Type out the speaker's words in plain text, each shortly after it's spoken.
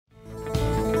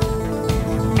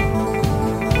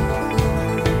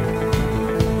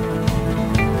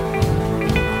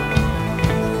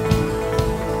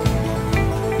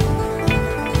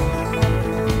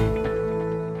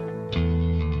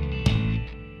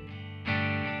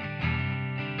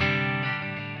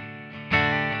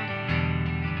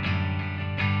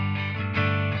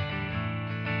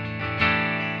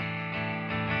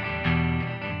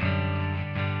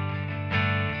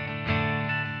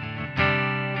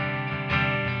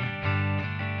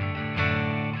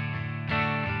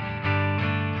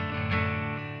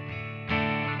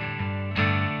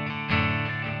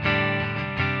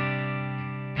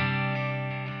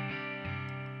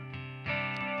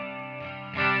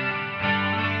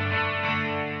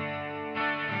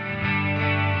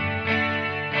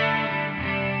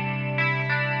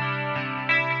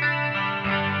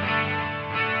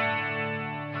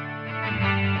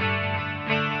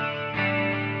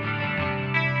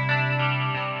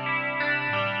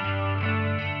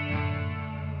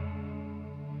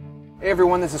Hey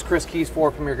everyone, this is Chris Keys for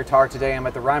Premier Guitar. Today I'm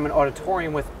at the Ryman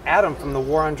Auditorium with Adam from the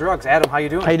War on Drugs. Adam, how you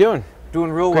doing? How you doing?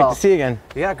 Doing real well. Great to see you again.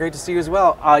 Yeah, great to see you as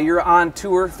well. You're on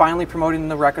tour, finally promoting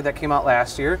the record that came out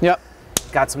last year. Yep.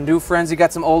 Got some new friends, you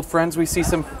got some old friends. We see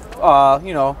some,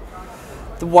 you know,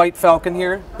 the White Falcon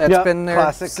here that's been there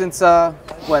classic. since,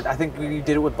 what, I think you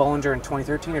did it with Bollinger in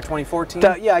 2013 or 2014?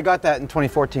 Yeah, I got that in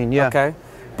 2014, yeah. Okay.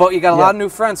 But you got a lot of new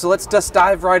friends, so let's just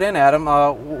dive right in, Adam.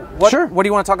 Sure. What do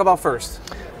you want to talk about first?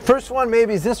 First one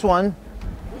maybe is this one.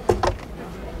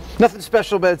 Nothing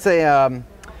special, but it's a,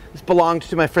 this belongs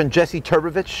to my friend Jesse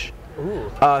Turbovich,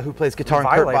 who plays guitar in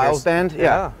Kurt Vile's band.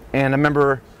 Yeah. And I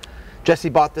remember Jesse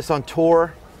bought this on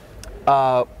tour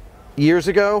years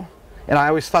ago, and I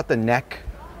always thought the neck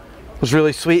was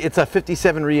really sweet. It's a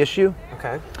 57 reissue.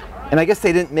 Okay. And I guess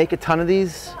they didn't make a ton of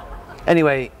these.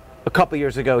 Anyway, a couple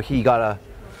years ago, he got a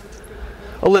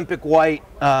Olympic white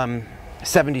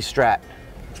 70 Strat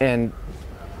and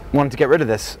wanted to get rid of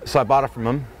this, so I bought it from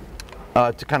him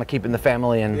to kind of keep in the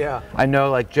family. And I know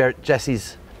like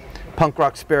Jesse's punk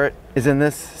rock spirit is in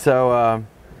this, so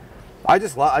I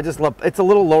just love. It's a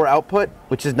little lower output,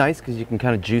 which is nice because you can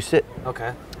kind of juice it.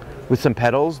 Okay. With some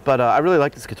pedals, but I really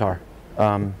like this guitar.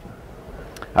 I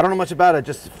don't know much about it,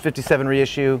 just 57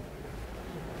 reissue.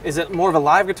 Is it more of a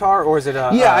live guitar or is it a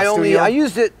I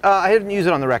used it. I didn't use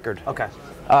it on the record. Okay.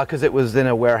 Because it was in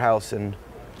a warehouse in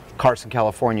Carson,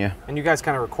 California. And you guys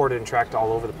kind of recorded and tracked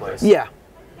all over the place. Yeah.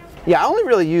 Yeah, I only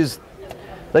really used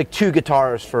like 2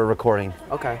 guitars for recording.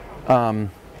 Okay. I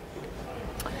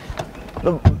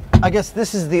guess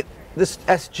this is this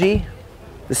SG,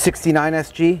 the 69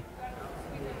 SG. Is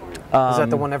that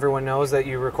the one everyone knows that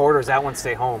you record, or does that one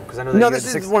stay home? Because I know that no,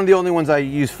 this is one of the only ones I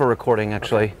use for recording,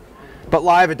 actually. Okay. But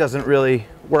live, it doesn't really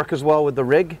work as well with the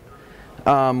rig,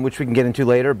 which we can get into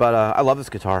later. But I love this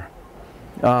guitar.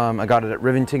 I got it at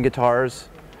Rivington Guitars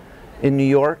in New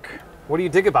York. What do you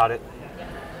dig about it?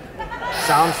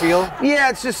 Sound, feel? Yeah,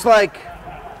 it's just like.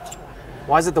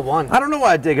 Why is it the one? I don't know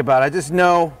what I dig about it. I just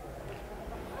know.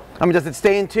 I mean, does it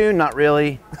stay in tune? Not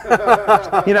really.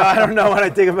 You know, I don't know what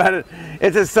I think about it.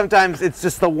 It's just sometimes it's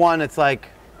just the one. It's like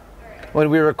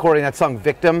when we were recording that song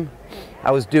 "Victim,"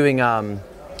 I was doing a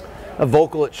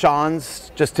vocal at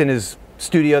Sean's, just in his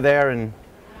studio there, and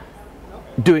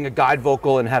doing a guide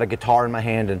vocal, and had a guitar in my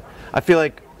hand. And I feel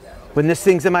like when this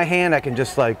thing's in my hand, I can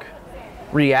just like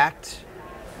react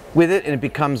with it, and it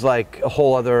becomes like a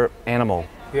whole other animal.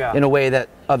 Yeah. In a way that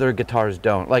other guitars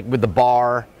don't. Like with the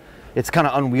bar. It's kind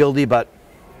of unwieldy, but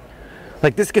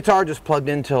like this guitar just plugged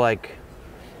into like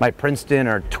my Princeton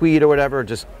or Tweed or whatever,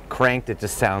 just cranked, it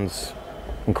just sounds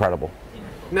incredible.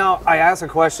 Now, I asked a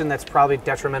question that's probably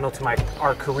detrimental to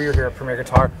our career here at Premier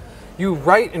Guitar. You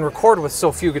write and record with so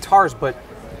few guitars, but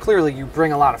clearly you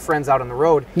bring a lot of friends out on the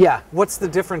road. Yeah. What's the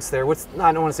difference there?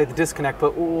 I don't want to say the disconnect,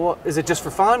 but is it just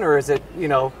for fun, or is it, you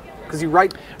know, because you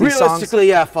write these songs? Realistically,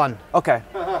 yeah, fun. Okay.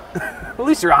 At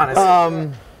least you're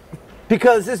honest.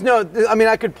 Because there's no, I mean,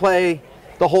 I could play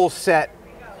the whole set.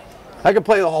 I could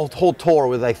play the whole tour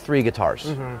with like 3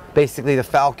 guitars. Basically the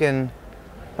Falcon,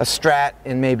 a Strat,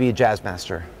 and maybe a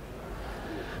Jazzmaster.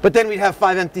 But then we'd have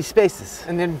 5 empty spaces.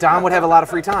 And then Don would have a lot of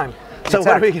free time. So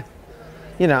what do we,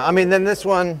 you know, I mean, then this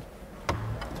one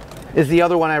is the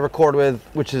other one I record with,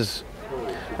 which is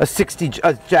a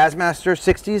Jazzmaster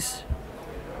 60s.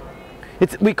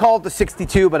 We call it the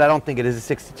 62, but I don't think it is a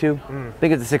 62. I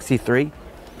think it's a 63.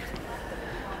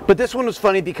 But this one was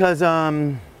funny because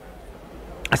I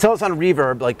saw this on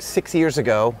Reverb like 6 years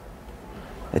ago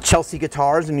at Chelsea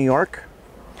Guitars in New York.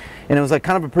 And it was like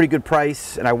kind of a pretty good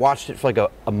price. And I watched it for like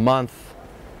a month.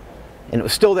 And it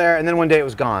was still there. And then one day it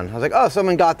was gone. I was like, oh,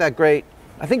 someone got that great.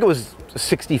 I think it was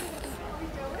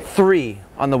 63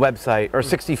 on the website, or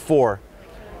 64.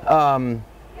 And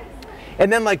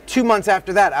then like 2 months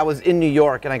after that, I was in New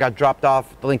York and I got dropped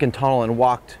off at the Lincoln Tunnel and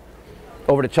walked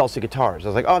over to Chelsea Guitars. I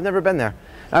was like, oh, I've never been there.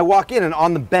 And I walk in and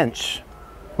on the bench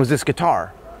was this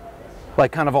guitar,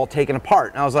 like kind of all taken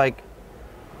apart. And I was like,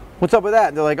 what's up with that?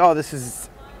 And they're like, oh, this is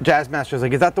Jazzmaster. I was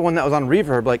like, is that the one that was on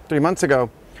Reverb like 3 months ago?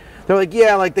 They're like,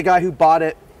 yeah, like the guy who bought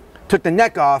it took the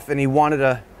neck off and he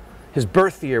wanted his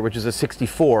birth year, which is a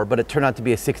 64, but it turned out to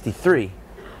be a 63.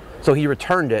 So he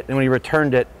returned it, and when he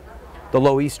returned it, the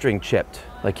low E string chipped.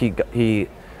 Like he you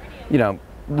know,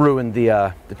 ruined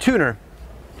the tuner.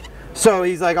 So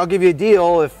he's like, I'll give you a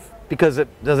deal because it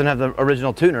doesn't have the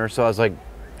original tuner. So I was like,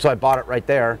 so I bought it right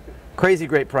there. Crazy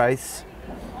great price.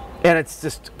 And it's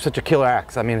just such a killer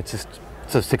axe. I mean, it's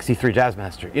a 63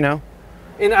 Jazzmaster, you know?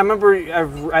 And I remember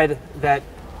I've read that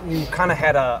you kind of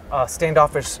had a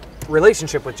standoffish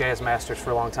relationship with Jazzmasters for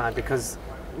a long time because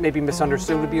maybe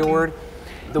misunderstood would be a word.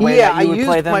 The way that you would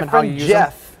play them and how you use them.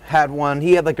 Jeff had one.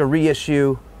 He had like a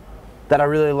reissue that I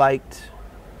really liked.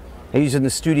 I used it in the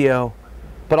studio,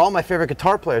 but all my favorite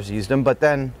guitar players used them. But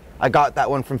then I got that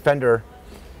one from Fender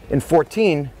in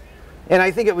 14, and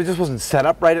I think it just wasn't set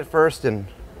up right at first, and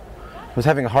I was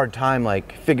having a hard time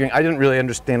like figuring. I didn't really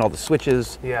understand all the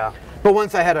switches. Yeah. But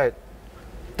once I had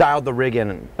dialed the rig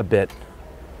in a bit,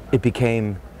 it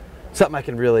became something I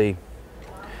can really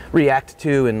react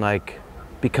to, and like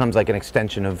becomes like an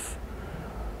extension of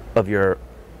your,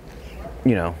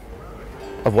 you know,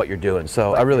 of what you're doing.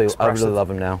 So I really love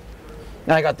them now.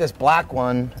 And I got this black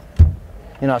one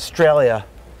in Australia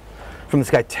from this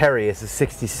guy Terry. It's a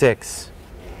 66,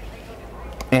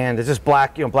 and it's just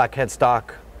black, you know, black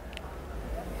headstock.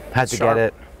 Had to get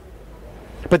it.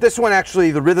 But this one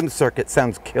actually, the rhythm circuit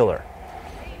sounds killer,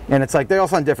 and it's like they all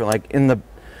sound different. Like in the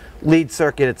lead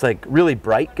circuit, it's like really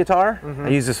bright guitar. I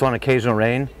use this on Occasional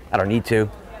Rain. I don't need to,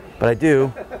 but I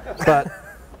do. But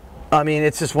I mean,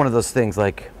 it's just one of those things.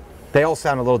 Like they all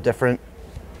sound a little different.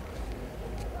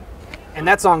 And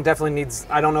that song definitely needs.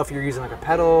 I don't know if you're using like a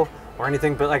pedal or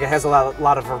anything, but like it has a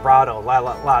lot of vibrato, a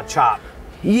lot of chop.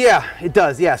 Yeah, it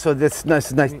does. Yeah, so this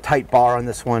nice tight bar on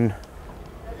this one.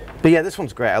 But yeah, this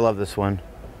one's great. I love this one.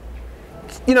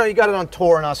 You know, you got it on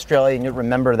tour in Australia, and you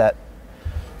remember that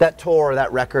tour,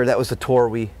 that record. That was the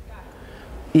tour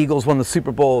Eagles won the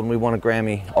Super Bowl, and we won a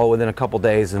Grammy all within a couple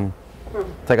days. And so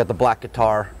I got the black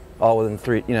guitar all within a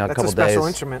couple days. That's a special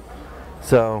instrument.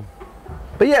 So,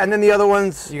 but yeah, and then the other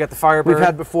ones you got the Firebird we've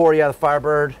had before. Yeah, the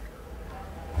Firebird.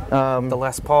 The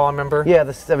Les Paul, I remember. Yeah,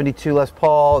 the 72 Les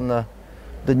Paul, and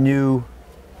the new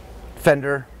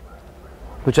Fender,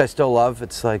 which I still love.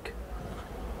 It's like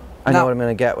I know what I'm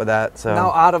gonna get with that. So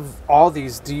now, out of all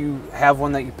these, do you have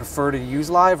one that you prefer to use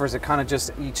live, or is it kind of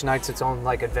just each night's its own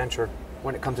like adventure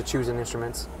when it comes to choosing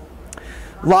instruments?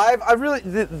 Live, I really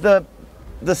the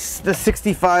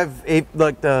 65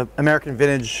 like the American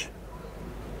Vintage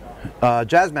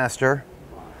Jazzmaster.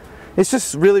 It's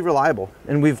just really reliable,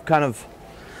 and we've kind of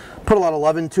put a lot of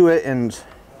love into it, and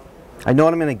I know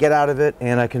what I'm gonna get out of it,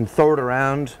 and I can throw it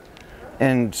around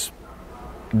and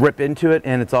rip into it,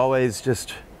 and it's always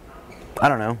just, I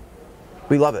don't know,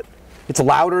 we love it. It's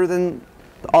louder than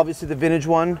obviously the vintage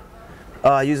one.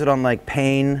 I use it on like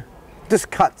Pain, just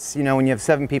cuts, you know, when you have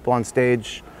 7 people on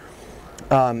stage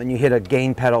and you hit a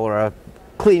gain pedal or a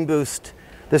clean boost,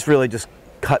 this really just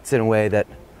cuts in a way that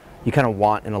you kind of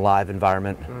want in a live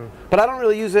environment. But I don't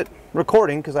really use it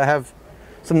recording because I have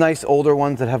some nice older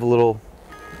ones that have a little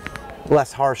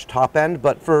less harsh top end,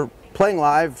 but for playing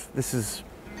live, this is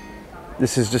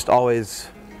just always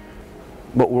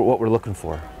what we're looking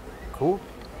for. Cool.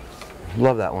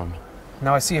 Love that one.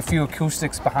 Now I see a few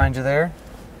acoustics behind you there.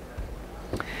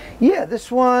 Yeah, this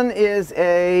one is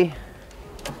a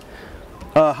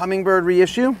Hummingbird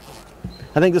reissue.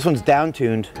 I think this one's down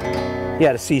tuned.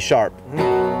 Yeah, to C sharp.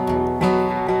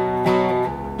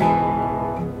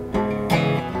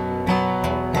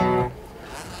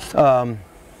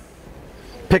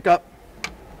 Pickup.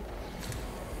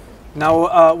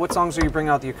 Now, what songs are you bringing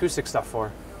out the acoustic stuff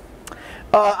for?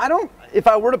 I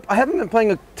haven't been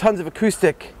playing tons of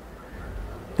acoustic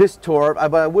this tour,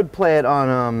 but I would play it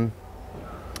on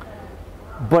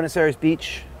Buenos Aires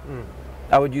Beach.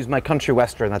 I would use my Country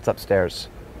Western that's upstairs.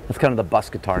 That's kind of the bus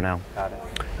guitar now. Got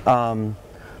it.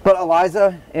 But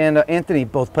Eliza and Anthony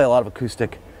both play a lot of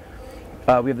acoustic.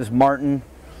 We have this Martin,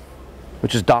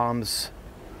 which is Dom's.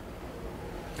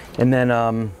 And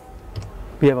then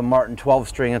we have a Martin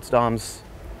 12-string, it's Dom's,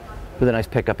 with a nice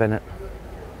pickup in it.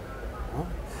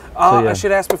 I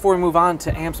should ask before we move on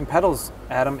to amps and pedals,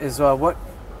 Adam, is what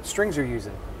strings you're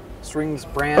using? Strings,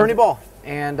 brand? Ernie Ball.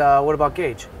 And what about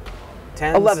gauge?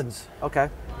 10s? 11s. Okay.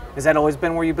 Has that always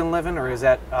been where you've been living, or is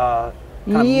that kind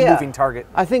of moving target?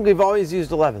 I think we've always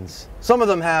used 11s. Some of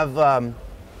them have,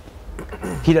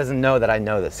 he doesn't know that I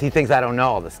know this. He thinks I don't know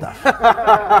all this stuff.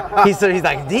 He's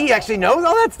like, he actually knows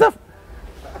all that stuff?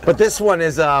 But this one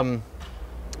is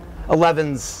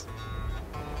 11s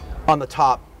on the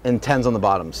top and 10s on the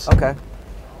bottoms. Okay.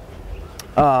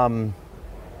 But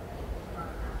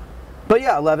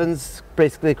yeah, 11s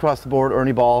basically across the board.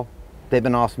 Ernie Ball, they've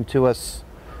been awesome to us.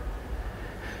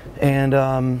 And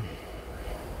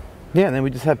yeah, and then we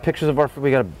just have pictures of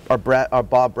we got our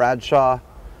Bob Bradshaw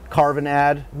Carvin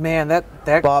ad. Man, that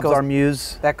Bob's goes, our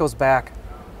muse. That goes back.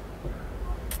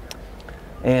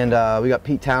 And we got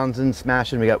Pete Townsend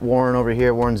smashing. We got Warren over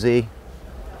here, Warren Z.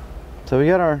 So we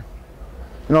got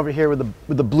and over here with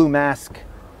the blue mask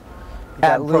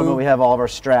ad promo, we have all of our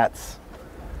Strats.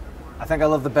 I think I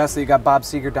love the best that you got Bob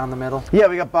Seger down the middle. Yeah,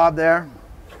 we got Bob there.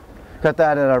 Got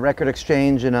that at a record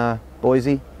exchange in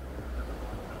Boise.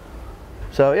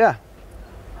 So yeah.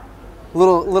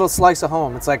 little slice of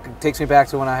home. It's like, it takes me back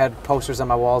to when I had posters on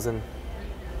my walls in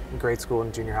grade school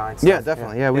and junior high and stuff. Yeah,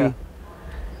 definitely. Yeah,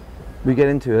 we get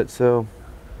into it, so.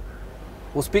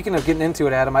 Well, speaking of getting into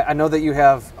it, Adam, I know that you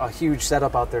have a huge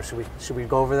setup out there. Should we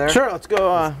go over there? Sure, let's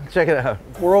go check it out.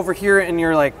 We're over here in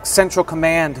your like central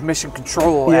command mission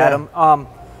control, Adam.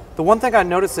 The one thing I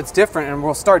noticed that's different, and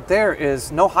we'll start there,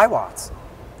 is no high watts.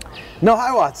 No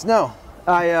high watts, no.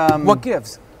 What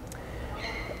gives?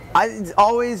 I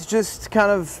always just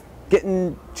kind of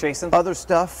getting chasing other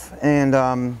stuff,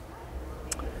 and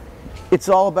it's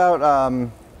all about.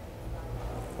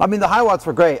 I mean, the high watts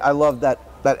were great. I loved that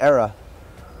era.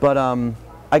 But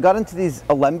I got into these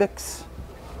alembics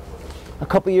a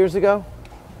couple years ago.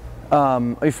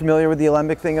 Are you familiar with the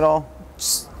alembic thing at all?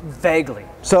 Just vaguely.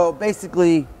 So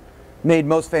basically, made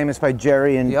most famous by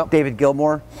Jerry and David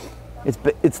Gilmour.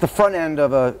 It's the front end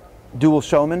of a dual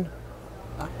Showman,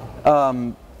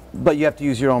 but you have to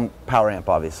use your own power amp,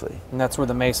 obviously. And that's where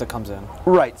the Mesa comes in.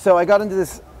 Right. So I got into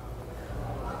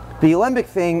the alembic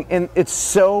thing, and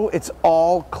it's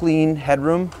all clean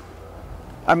headroom.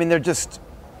 I mean, they're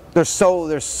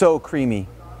so creamy,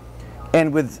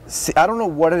 and with, I don't know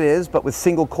what it is, but with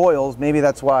single coils, maybe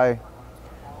that's why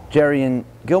Jerry and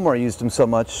Gilmour used them so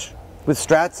much. With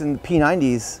Strats and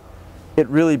P90s, it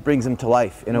really brings them to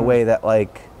life in a way that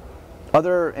like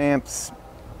other amps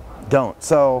don't.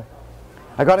 So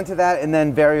I got into that, and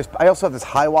then I also have this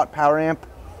high watt power amp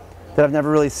that I've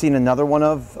never really seen another one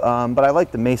of, but I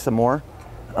like the Mesa more.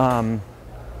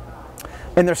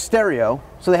 And they're stereo,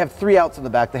 so they have 3 outs in the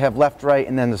back. They have left, right,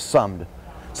 and then the summed.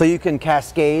 So you can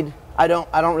cascade. I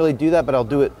don't really do that, but I'll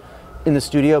do it in the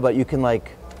studio. But you can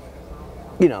like,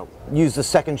 use the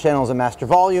second channel as a master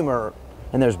volume,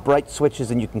 and there's bright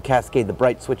switches, and you can cascade the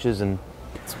bright switches, and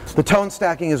the tone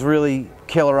stacking is really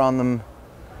killer on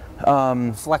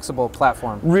them. Flexible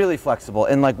platform. Really flexible,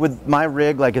 and like with my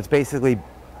rig, like it's basically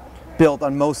built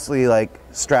on mostly like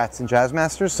Strats and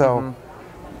Jazzmasters, so.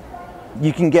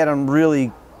 You can get them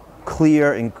really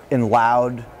clear and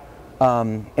loud,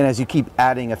 and as you keep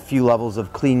adding a few levels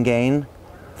of clean gain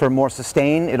for more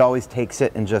sustain, it always takes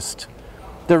it and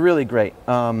they're really great.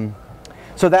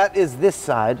 So that is this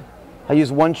side. I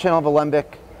use 1 channel of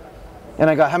alembic, and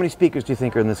I got, how many speakers do you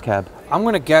think are in this cab? I'm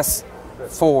gonna guess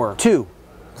 4. 2.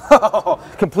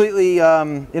 Completely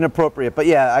inappropriate, but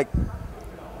yeah,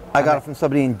 I got it from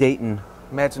somebody in Dayton.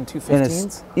 Imagine 2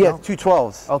 15s? Yeah, 2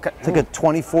 12s. Okay. It's like a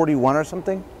 2041 or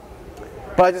something.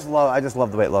 But I just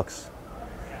love the way it looks.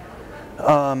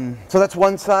 So that's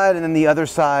one side, and then the other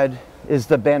side is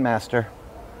the Bandmaster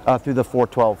through the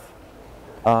 412.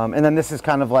 And then this is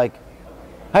kind of like,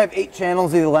 I have 8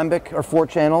 channels of the alembic, or 4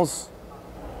 channels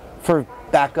for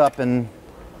backup, and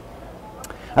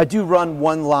I do run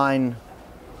 1 line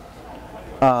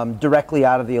directly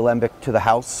out of the alembic to the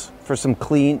house for some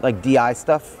clean, like DI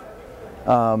stuff.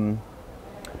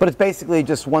 But it's basically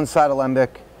just 1 side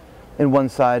alembic and 1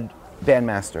 side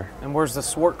Bandmaster. And where's the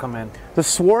Swart come in? The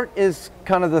Swart is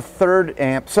kind of the 3rd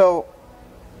amp. So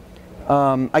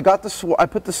I got the Swart. I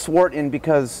put the Swart in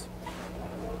because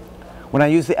when I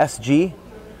use the SG,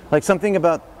 like something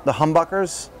about the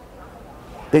humbuckers,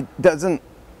 it doesn't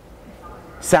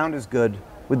sound as good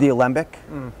with the alembic.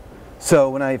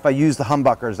 So if I use the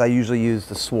humbuckers, I usually use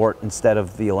the Swart instead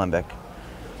of the alembic.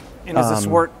 And is the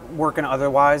Swart working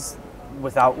otherwise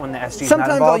without when the SG is not involved?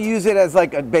 Sometimes I'll use it as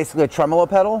like basically a tremolo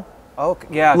pedal. Okay,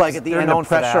 yeah. Like at the end of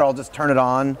pressure, I'll just turn it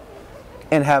on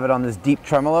and have it on this deep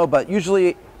tremolo. But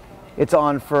usually it's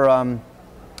on for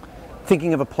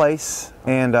thinking of a place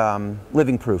and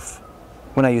living proof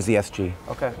when I use the SG.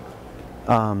 Okay.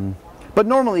 But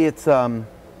normally it's the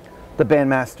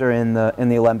Bandmaster in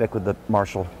the alembic with the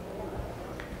Marshall.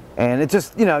 And it's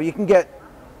just, you can get,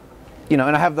 and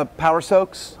I have the power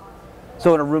soaks.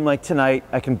 So in a room like tonight,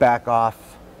 I can back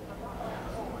off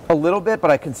a little bit, but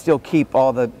I can still keep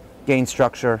all the gain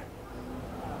structure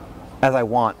as I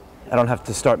want. I don't have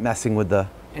to start messing with the...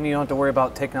 And you don't have to worry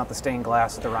about taking out the stained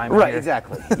glass at the Ryman. Right, here.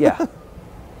 exactly, yeah.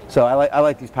 So I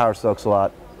like these power soaks a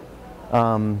lot.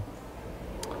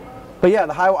 But yeah,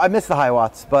 I miss the high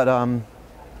watts, but I'm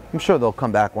sure they'll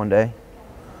come back one day.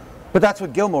 But that's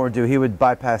what Gilmour would do. He would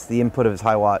bypass the input of his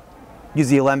high watt, use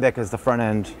the alembic as the front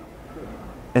end,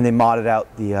 and they modded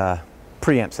out the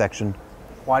preamp section.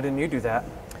 Why didn't you do that?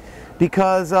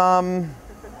 Because, I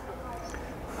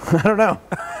don't know,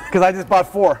 because I just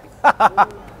bought 4.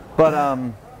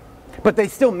 But they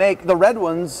still make the red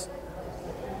ones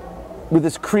with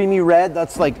this creamy red.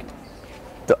 That's like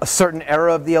a certain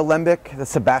era of the alembic, the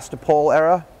Sebastopol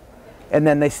era, and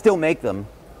then they still make them.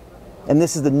 And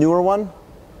this is the newer one,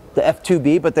 the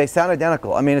F2B, but they sound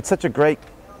identical. I mean, it's such a great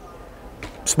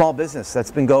small business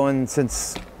that's been going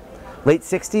since late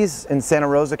 60s in Santa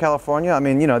Rosa, California. I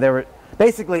mean, you know, they were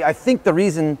basically, I think the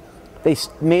reason they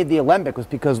made the Alembic was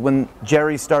because when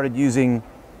Jerry started using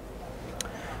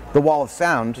the Wall of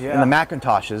Sound in the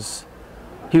Macintoshes,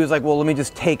 he was like, well, let me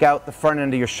just take out the front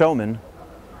end of your Showman.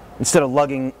 Instead of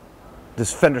lugging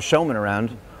this Fender Showman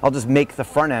around, I'll just make the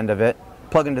front end of it,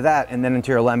 plug into that, and then into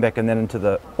your Alembic, and then into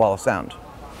the Wall of Sound.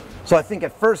 So I think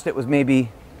at first it was maybe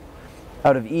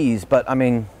out of ease, but I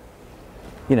mean,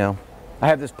 you know, I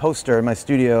have this poster in my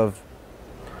studio of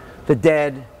the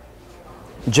Dead,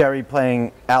 Jerry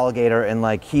playing Alligator, and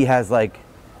like he has like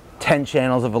 10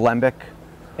 channels of Alembic,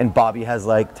 and Bobby has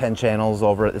like 10 channels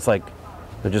over it. It's like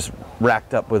they're just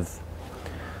racked up with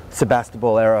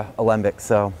Sebastopol era Alembic.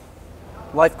 So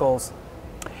life goals.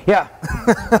 Yeah.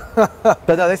 But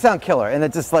no, they sound killer, and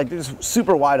it's just like they're just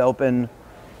super wide open,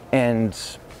 and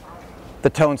the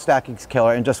tone stacking's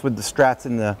killer, and just with the strats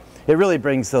in the, it really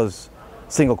brings those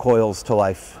single coils to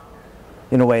life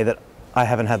in a way that I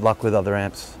haven't had luck with other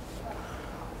amps.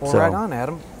 Well, right on,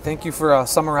 Adam. Thank you for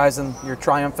summarizing your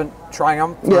triumph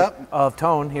of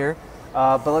tone here.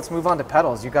 But let's move on to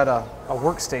pedals. You got a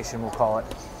workstation, we'll call it.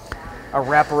 A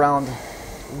wraparound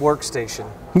workstation.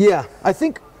 Yeah, I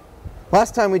think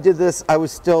last time we did this, I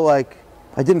was still like,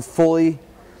 I didn't fully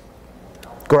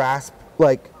grasp,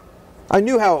 like, I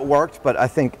knew how it worked, but I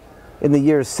think in the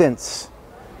years since,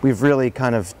 we've really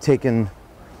kind of taken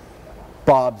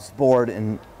Bob's board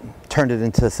and turned it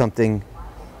into something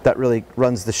that really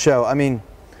runs the show. I mean,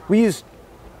 we used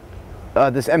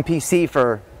this MPC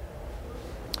for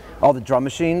all the drum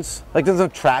machines. Like, there's no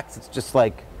tracks, it's just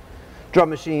like drum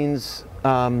machines.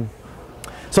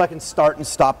 So I can start and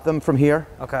stop them from here.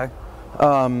 Okay.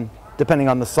 Depending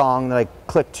on the song that I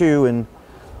click to, and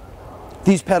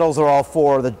these pedals are all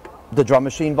for the drum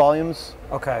machine volumes.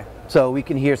 Okay. So we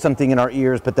can hear something in our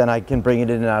ears, but then I can bring it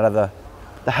in and out of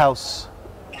the house.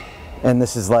 And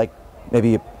this is like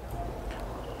maybe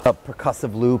a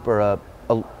percussive loop or a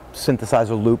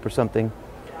synthesizer loop or something.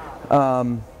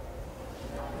 But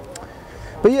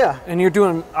yeah. And you're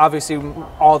doing, obviously,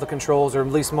 all the controls, or at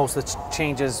least most of the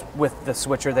changes with the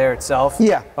switcher there itself?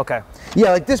 Yeah. Okay.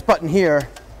 Yeah, like this button here,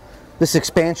 this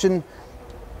expansion,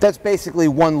 that's basically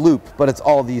one loop, but it's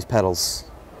all these pedals.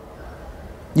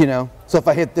 You know? So if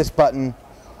I hit this button,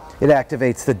 it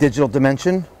activates the digital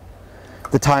dimension,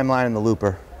 the timeline, and the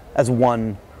looper as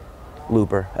one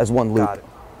looper, as one loop. Got it.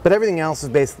 But everything else is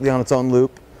basically on its own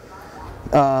loop.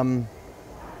 I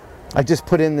just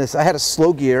put in this, I had a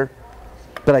slow gear,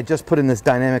 but I just put in this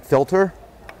dynamic filter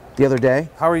the other day.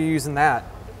 How are you using that?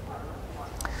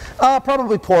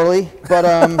 Probably poorly, but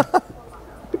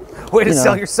way to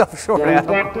sell yourself short,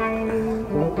 Adam.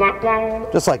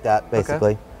 Just like that,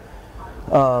 basically.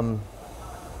 Okay.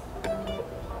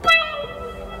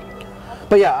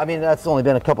 But yeah, I mean, that's only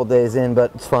been a couple days in,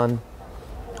 but it's fun.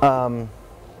 I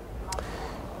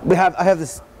have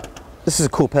this is a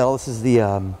cool pedal. This is the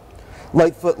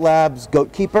Lightfoot Labs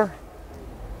Goat Keeper,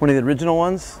 one of the original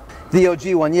ones. The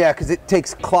OG one, yeah, because it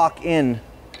takes clock in,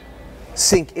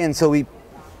 sync in, so we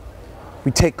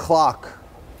take clock,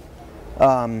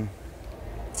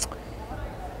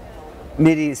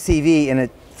 MIDI to CV, and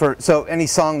so any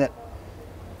song that,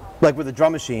 like with a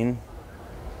drum machine,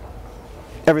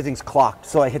 everything's clocked.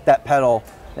 So I hit that pedal,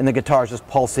 and the guitar's just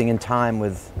pulsing in time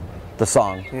with the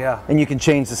song. Yeah. And you can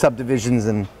change the subdivisions,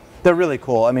 and they're really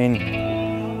cool. I mean,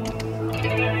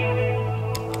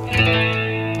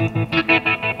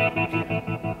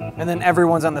 and then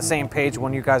everyone's on the same page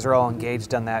when you guys are all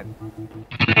engaged on that.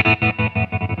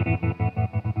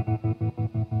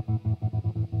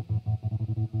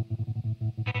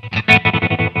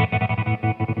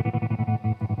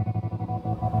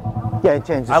 yeah, it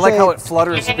changes. I like how it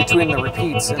flutters between the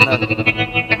repeats and the.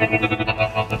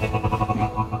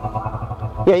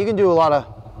 Yeah, you can do a lot of.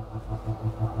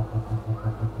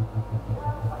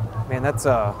 Man, that's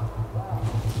a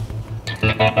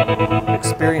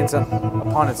experience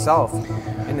upon itself,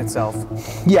 in itself.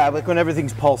 Yeah, like when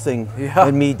everything's pulsing,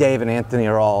 and me, Dave, and Anthony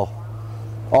are all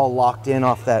locked in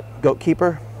off that Goat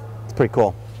Keeper. It's pretty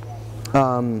cool.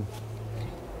 And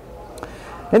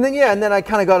then I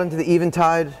kind of got into the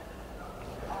Eventide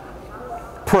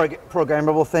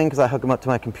programmable thing, because I hook them up to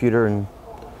my computer and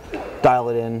dial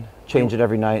it in, change it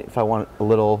every night if I want a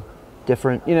little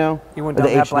different, you know. You went down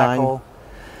that black hole.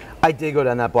 I did go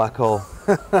down that black hole,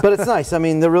 but it's nice. I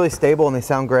mean, they're really stable and they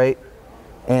sound great.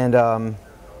 And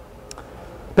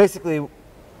basically,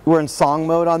 we're in song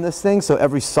mode on this thing, so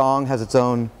every song has its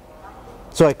own.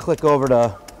 So I click over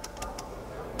to,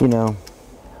 you know,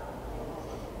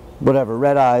 whatever,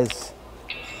 Red Eyes,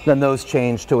 then those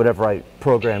change to whatever I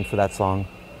programmed for that song.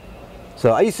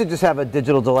 So I used to just have a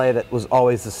digital delay that was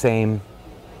always the same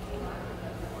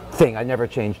thing. I never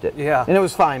changed it. Yeah. And it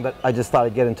was fine, but I just thought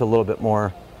I'd get into a little bit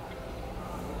more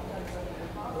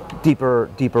deeper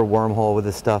wormhole with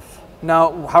this stuff.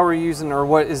 Now, how are you using, or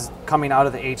what is coming out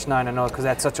of the H9? I know, because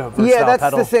that's such a versatile Yeah, that's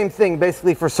pedal. the same thing.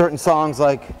 Basically, for certain songs,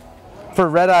 like for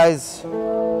Red Eyes,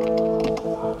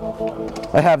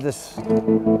 I have this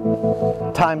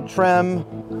time trem,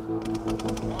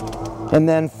 and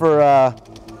then for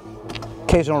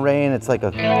Occasional Rain, it's like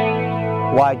a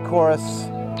wide chorus,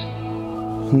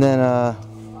 and then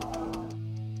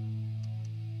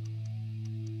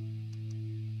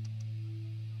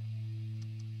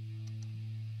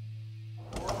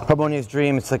Harmonious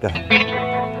Dream, it's like a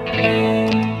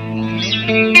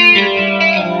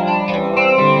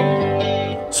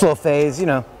slow phase, you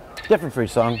know, different for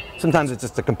each song. Sometimes it's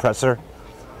just a compressor.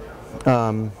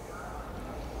 But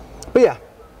yeah,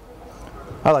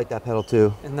 I like that pedal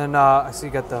too. And then I see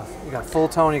you got full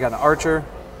tone, you got an Archer.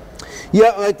 Yeah,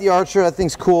 I like the Archer, that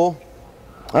thing's cool.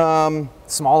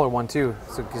 Smaller one too,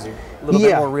 so it gives you a little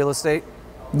bit more real estate.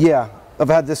 Yeah, I've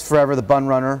had this forever, the Bun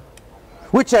Runner,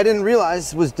 which I didn't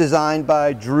realize was designed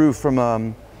by Drew from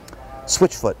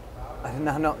Switchfoot. I did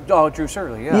not know. Oh, Drew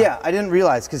Shirley, yeah. Yeah, I didn't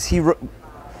realize, because he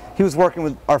was working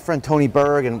with our friend Tony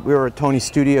Berg, and we were at Tony's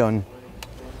studio, and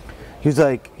he was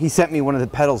like, he sent me one of the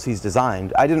pedals he's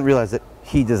designed. I didn't realize that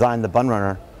he designed the Bun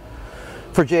Runner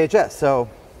for JHS. So,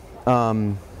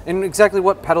 and exactly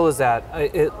what pedal is that?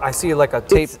 I see like a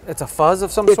tape. It's a fuzz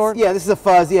of some sort. Yeah, this is a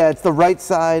fuzz. Yeah, it's the right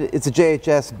side. It's a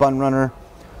JHS Bun Runner.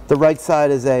 The right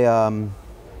side is a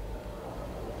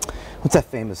what's that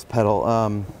famous pedal?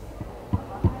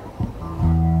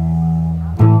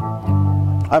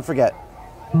 I forget.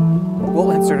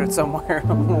 We'll insert it somewhere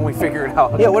when we figure it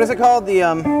out. Yeah, what is it called? The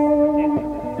I'm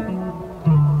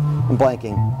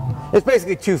blanking. It's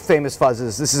basically two famous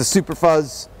fuzzes. This is a super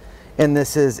fuzz, and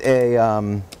this is a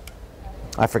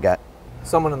I forget.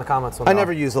 Someone in the comments will know. I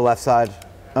never use the left side.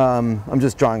 I'm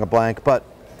just drawing a blank, but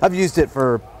I've used it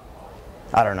for,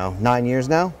 I don't know, 9 years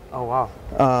now. Oh wow.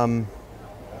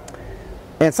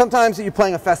 And sometimes you're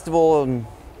playing a festival and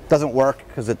it doesn't work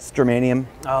because it's germanium.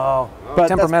 Oh, but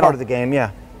temperamental. That's part of the game,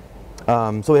 yeah.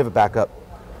 So we have a backup,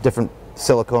 different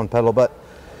silicone pedal, but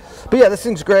yeah, this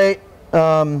thing's great.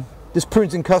 This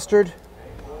Prunes and Custard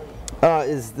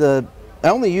is I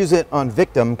only use it on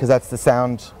Victim because that's the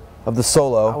sound of the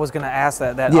solo. I was gonna ask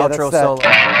that outro solo.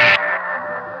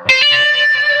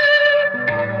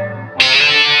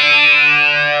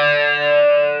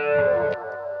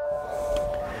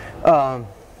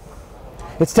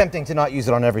 It's tempting to not use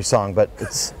it on every song, but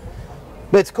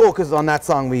it's cool because on that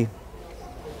song we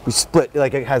split,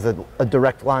 like it has a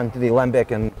direct line to the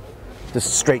alembic and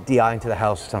just straight DI into the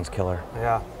house. Sounds killer.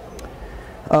 Yeah.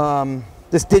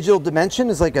 This Digital Dimension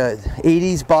is like a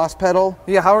 80s Boss pedal.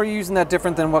 Yeah, how are you using that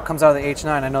different than what comes out of the H9?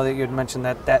 I know that you had mentioned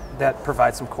that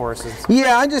provides some choruses.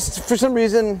 Yeah, I just, for some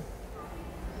reason,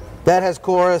 that has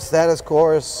chorus, that has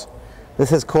chorus, this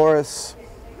has chorus.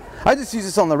 I just use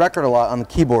this on the record a lot on the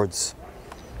keyboards.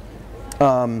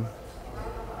 And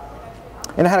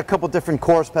I had a couple different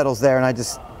chorus pedals there, and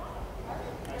it's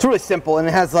really simple, and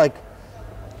it has like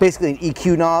basically an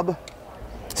EQ knob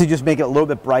to just make it a little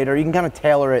bit brighter. You can kind of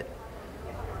tailor it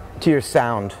to your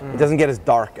sound. It doesn't get as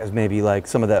dark as maybe like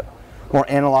some of the more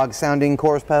analog sounding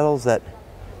chorus pedals that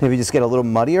maybe just get a little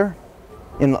muddier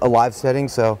in a live setting.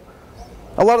 So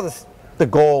a lot of the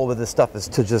goal with this stuff is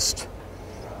to just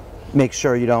make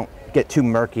sure you don't get too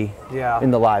murky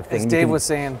in the live thing. As Dave was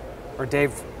saying, or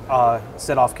Dave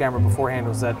said off camera beforehand,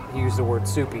 was that he used the word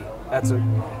soupy. That's a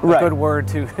good word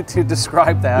to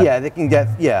describe that. Yeah, they can get,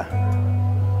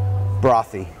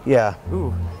 brothy, yeah.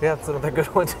 Ooh, yeah, that's another good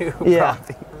one too, yeah.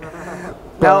 Brothy.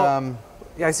 Now,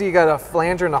 yeah, I see you got a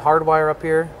flanger and a hardwire up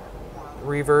here,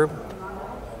 reverb.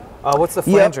 What's the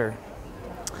flanger?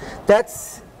 Yep.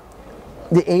 That's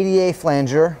the ADA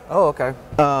flanger. Oh, okay.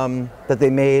 That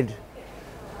they made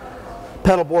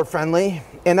pedal board friendly,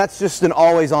 and that's just an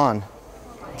always on.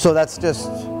 So that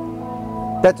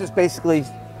just basically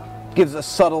gives a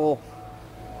subtle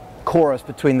chorus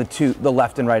between the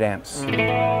left and right amps.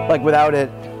 Like without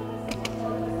it,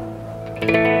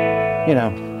 you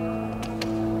know,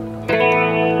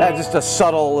 that's just a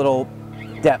subtle little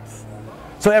depth.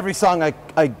 So every song I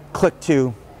click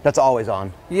to, that's always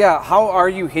on. Yeah, how are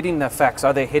you hitting the effects?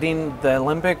 Are they hitting the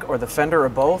Alembic or the Fender or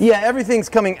both? Yeah, everything's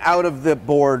coming out of the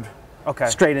board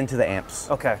straight into the amps.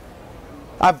 Okay.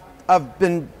 I've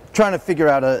been trying to figure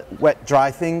out a wet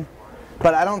dry thing,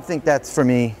 but I don't think that's for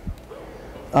me.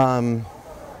 But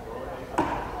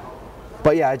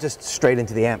yeah, just straight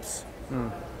into the amps.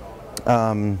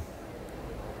 And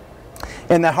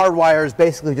And that hardwire is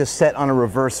basically just set on a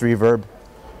reverse reverb.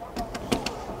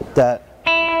 That.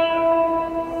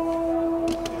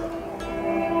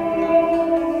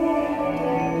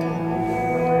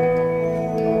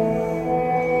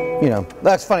 You know,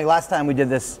 that's funny. Last time we did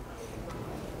this,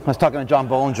 I was talking to John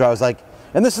Bollinger. I was like,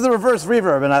 and this is the reverse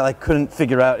reverb, and I like couldn't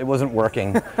figure out it wasn't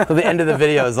working. So the end of the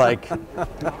video is like,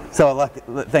 so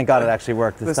thank God it actually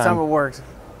worked this time. This time it worked.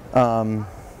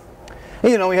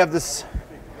 You know, we have this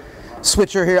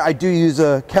switcher here. I do use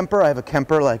a Kemper. I have a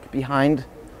Kemper like behind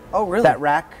that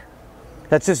rack.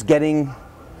 That's just getting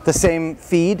the same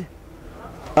feed.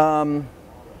 But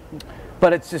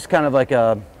it's just kind of like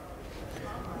a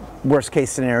worst case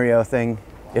scenario thing.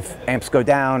 If amps go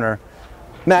down, or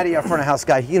Matty, our front of house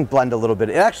guy, he can blend a little bit.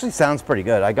 It actually sounds pretty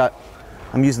good.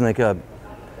 I'm using like a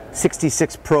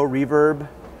 66 Pro Reverb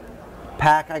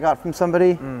pack I got from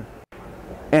somebody.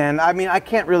 And I mean, I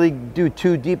can't really do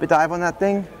too deep a dive on that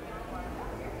thing.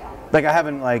 Like, I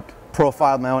haven't like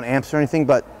profiled my own amps or anything,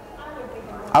 but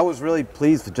I was really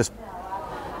pleased with just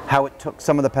how it took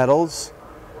some of the pedals.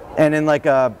 And in like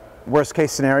a worst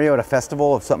case scenario at a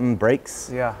festival, if something breaks,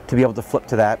 to be able to flip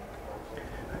to that.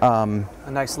 A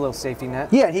nice little safety net.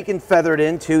 Yeah, he can feather it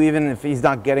in too, even if he's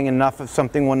not getting enough of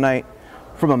something one night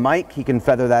from a mic, he can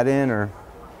feather that in, or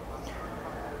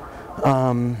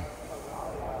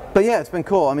but yeah, it's been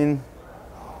cool. I mean,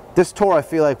 this tour I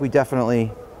feel like we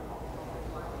definitely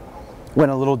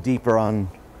went a little deeper on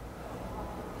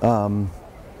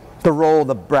the role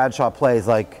that Bradshaw plays,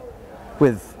 like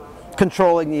with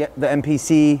controlling the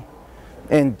MPC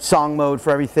and song mode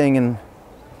for everything, and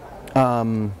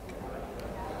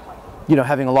you know,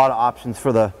 having a lot of options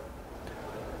for the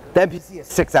MPC has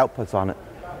 6 outputs on it.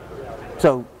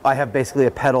 So I have basically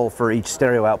a pedal for each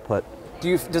stereo output.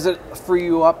 Does it free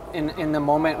you up in the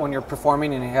moment when you're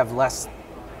performing and you have less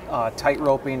tight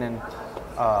roping and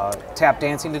tap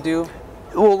dancing to do?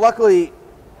 Well, luckily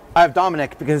I have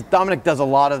Dominic, because Dominic does a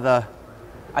lot of the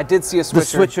I did see a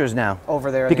switcher the switchers now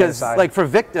over there. Because the like for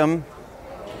Victim,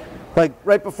 like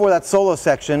right before that solo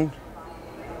section,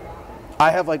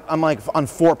 I'm like on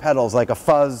 4 pedals, like a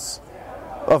fuzz,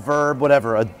 a verb,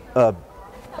 whatever,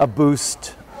 a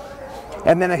boost,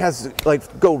 and then it has to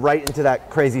like go right into that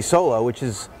crazy solo, which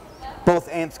is both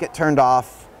amps get turned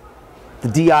off, the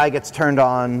DI gets turned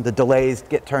on, the delays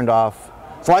get turned off.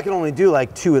 So I can only do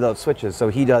like 2 of those switches. So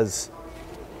he does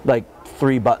like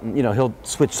 3 button, you know, he'll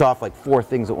switch off like 4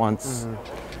 things at once.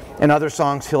 And other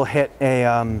songs he'll hit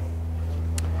a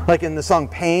like in the song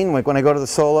Pain, like when I go to the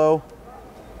solo,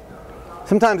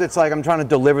 sometimes it's like I'm trying to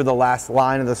deliver the last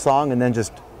line of the song, and then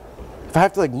just if I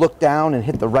have to like look down and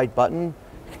hit the right button,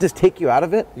 it can just take you out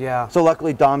of it. Yeah. So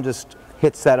luckily Dom just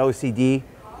hits that OCD,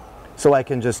 so I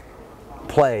can just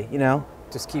play, you know.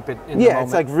 Just keep it in the moment.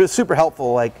 It's like super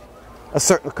helpful. Like a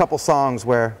couple songs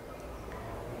where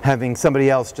having somebody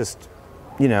else just,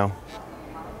 you know,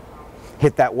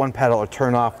 hit that one pedal or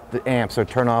turn off the amps or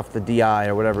turn off the DI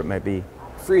or whatever it might be.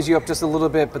 Frees you up just a little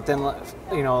bit, but then,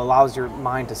 you know, allows your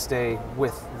mind to stay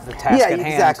with the task at hand. Yeah,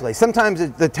 exactly. Sometimes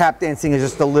the tap dancing is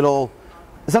just a little,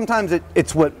 sometimes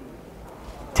it's what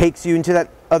takes you into that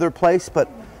other place, but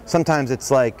sometimes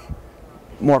it's like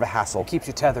more of a hassle. It keeps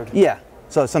you tethered. Yeah,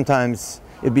 so sometimes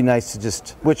it'd be nice to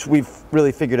just, which we've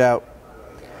really figured out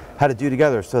how to do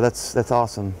together, so that's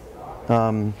awesome.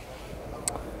 Adam,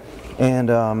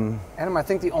 I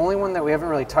think the only one that we haven't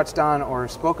really touched on or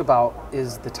spoke about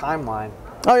is the timeline.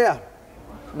 Oh yeah.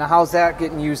 Now, how's that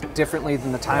getting used differently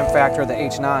than the time factor of the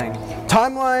H9?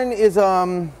 Timeline is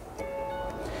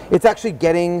it's actually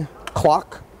getting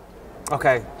clock.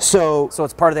 Okay. So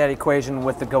it's part of that equation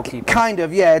with the GoKeeper. Kind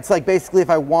of, yeah. It's like basically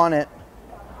if I want it,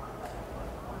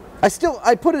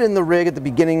 I put it in the rig at the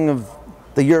beginning of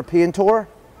the European tour,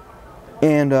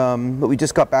 and that we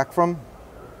just got back from.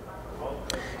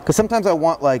 Because sometimes I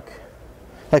want like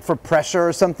for pressure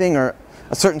or something, or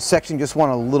a certain section, just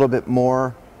want a little bit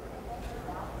more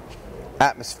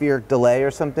atmospheric delay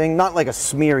or something. Not like a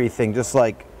smeary thing, just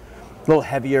like a little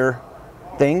heavier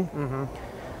thing.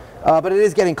 But it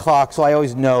is getting clocked, so I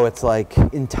always know it's like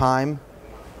in time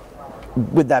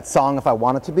with that song if I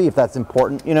want it to be, if that's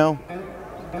important, you know.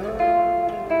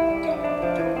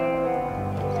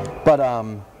 But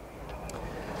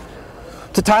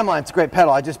the timeline, it's a great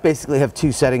pedal. I just basically have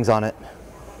 2 settings on it.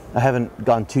 I haven't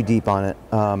gone too deep on it.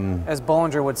 As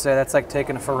Bollinger would say, that's like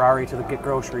taking a Ferrari to get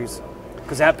groceries.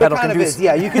 Because that pedal kind can of do. is,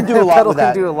 yeah. You can do a lot with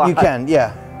that. Can do a lot. You can,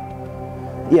 yeah.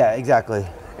 Yeah, exactly.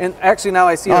 And actually, now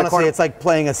I see. Honestly, it's like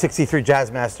playing a '63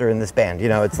 Jazzmaster in this band. You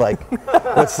know, it's like,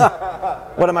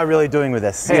 what am I really doing with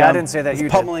this? Hey, you know, I didn't say that. You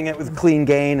pummeling it with clean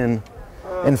gain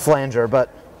and flanger, but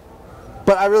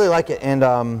I really like it,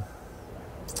 and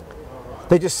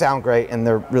they just sound great, and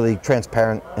they're really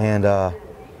transparent. And the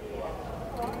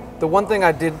one thing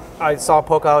I saw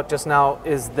poke out just now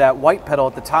is that white pedal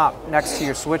at the top next to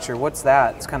your switcher. What's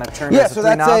that? It's kind of turned into so three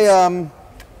that's knobs.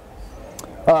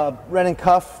 a Ren and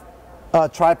Cuff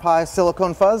tri-pi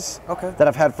silicone fuzz. Okay. That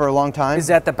I've had for a long time. Is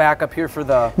that the backup here for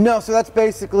the? No, so that's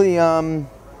basically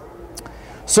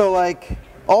so like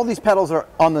all these pedals are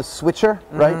on the switcher,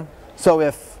 right? So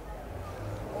if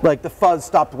like the fuzz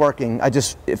stopped working,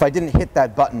 if I didn't hit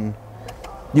that button,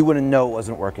 you wouldn't know it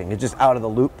wasn't working. It's just out of the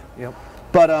loop. Yep.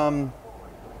 But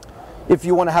if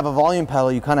you want to have a volume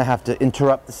pedal, you kind of have to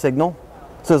interrupt the signal.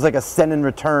 So it's like a send and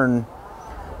return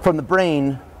from the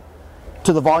brain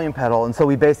to the volume pedal, and so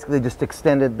we basically just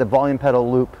extended the volume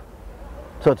pedal loop.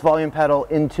 So it's volume pedal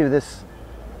into this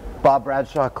Bob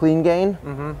Bradshaw clean gain,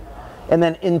 and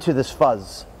then into this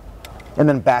fuzz, and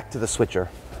then back to the switcher.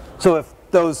 So if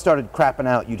those started crapping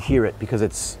out, you'd hear it because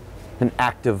it's an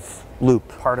active loop.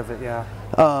 Part of it, yeah.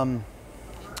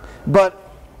 But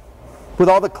with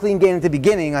all the clean gain at the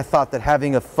beginning, I thought that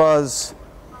having a fuzz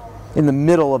in the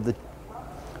middle of the,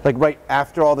 like right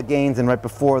after all the gains and right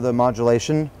before the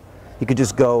modulation, you could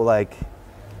just go like,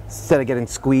 instead of getting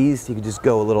squeezed, you could just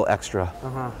go a little extra.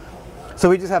 So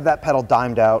we just have that pedal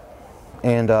dimed out,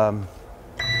 and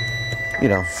you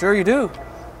know. Sure you do.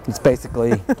 It's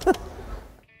basically.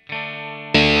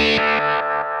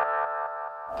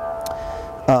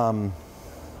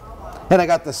 And I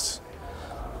got this,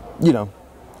 you know,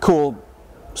 cool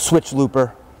switch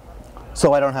looper,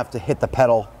 so I don't have to hit the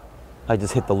pedal. I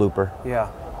just hit the looper. Yeah.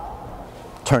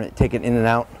 Turn it, take it in and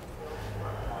out.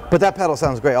 But that pedal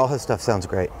sounds great. All his stuff sounds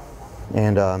great.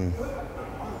 And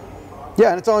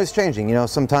yeah, and it's always changing. You know,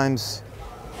 sometimes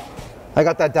I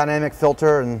got that dynamic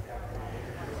filter, and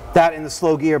that and the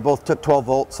slow gear both took 12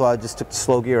 volts, so I just took the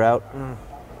slow gear out,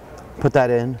 put that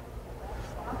in.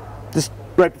 Just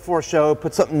right before a show,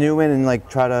 put something new in, and like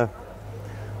try to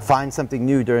find something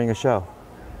new during a show.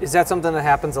 Is that something that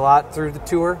happens a lot through the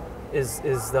tour? Is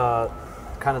the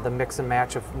kind of the mix and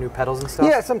match of new pedals and stuff?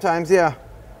 Yeah, sometimes, yeah.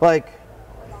 Like,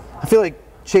 I feel like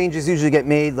changes usually get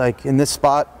made like in this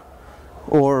spot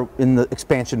or in the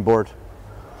expansion board.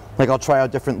 Like I'll try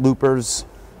out different loopers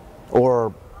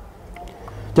or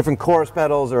different chorus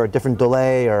pedals or a different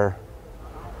delay or...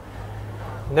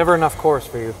 Never enough chorus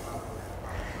for you.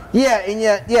 Yeah, and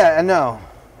yet, yeah,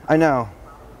 I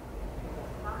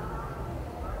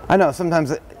know,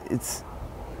 sometimes it's...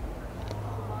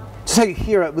 Just how you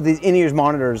hear it with these in-ears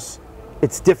monitors,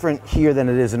 it's different here than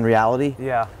it is in reality.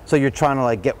 Yeah. So you're trying to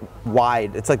like get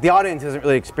wide. It's like the audience isn't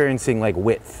really experiencing like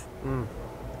width.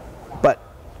 But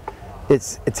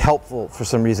it's helpful for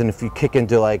some reason if you kick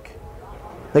into like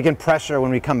in Pressure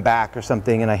when we come back or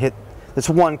something, and I hit this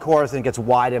one chorus and it gets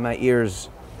wide in my ears,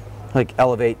 like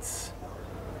elevates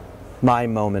my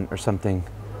moment or something.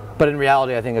 But in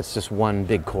reality, I think it's just one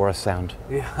big chorus sound.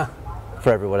 Yeah.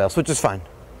 For everyone else, which is fine.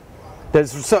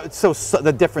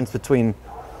 The difference between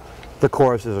the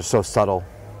choruses are so subtle.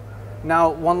 Now,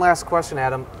 one last question,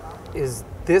 Adam. Is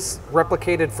this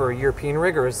replicated for a European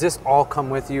rig, or does this all come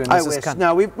with you? And this I wish.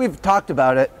 No, we've talked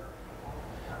about it,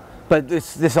 but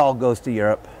this all goes to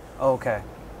Europe. Okay.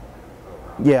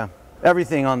 Yeah,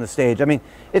 everything on the stage. I mean,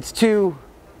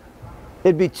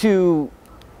 it'd be too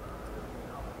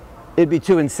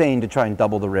insane to try and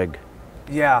double the rig.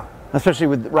 Yeah. Especially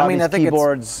with Robbie's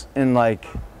keyboards and like,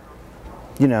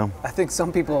 you know. I think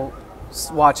some people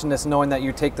watching this, knowing that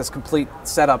you take this complete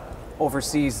setup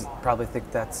overseas, probably think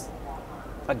that's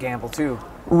a gamble too.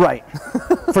 Right,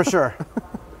 for sure.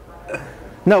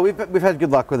 No, we've had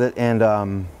good luck with it,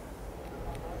 and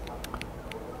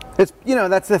it's, you know,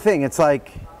 that's the thing. It's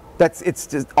like it's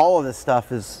just all of this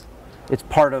stuff it's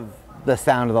part of the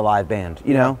sound of the live band.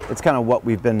 You know, it's kind of what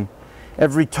we've been.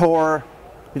 Every tour,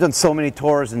 we've done so many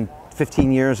tours in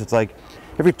 15 years. It's like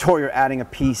every tour you're adding a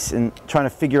piece and trying to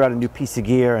figure out a new piece of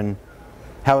gear and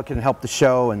how it can help the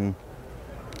show, and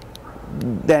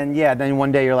then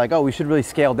one day you're like, oh, we should really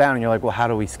scale down, and you're like, well, how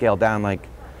do we scale down? Like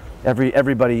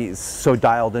everybody is so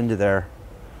dialed into their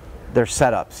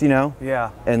setups, you know?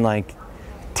 Yeah. And like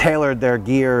tailored their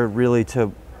gear really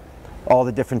to all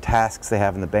the different tasks they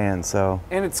have in the band. So.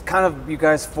 And it's kind of, you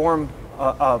guys form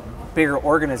a bigger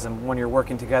organism when you're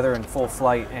working together in full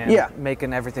flight and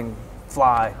making everything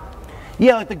fly.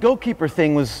 Yeah, like the Goalkeeper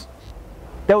thing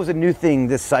that was a new thing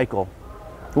this cycle,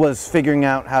 was figuring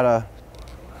out how to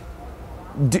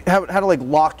like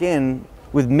lock in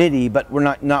with MIDI, but we're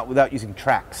not without using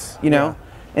tracks, you know? Yeah.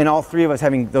 And all three of us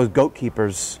having those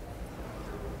Goatkeepers,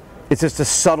 it's just a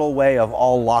subtle way of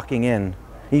all locking in.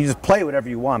 You just play whatever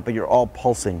you want, but you're all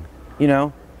pulsing, you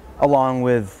know? Along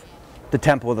with the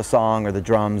tempo of the song or the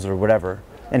drums or whatever.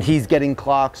 and he's getting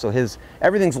clocked, so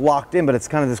everything's locked in, but it's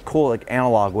kind of this cool like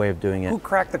analog way of doing it. Who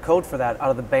cracked the code for that out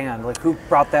of the band? Like, who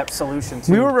brought that solution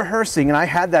to We were rehearsing, and I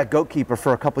had that Goat Keeper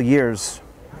for a couple years,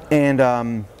 and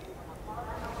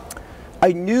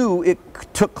I knew it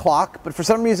took clock, but for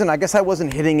some reason, I guess I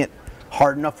wasn't hitting it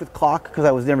hard enough with clock because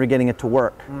I was never getting it to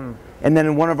work. And then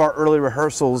in one of our early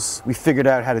rehearsals, we figured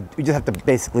out how to. We just have to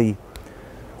basically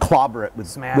clobber it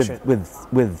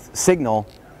with signal,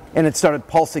 and it started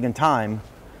pulsing in time.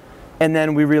 And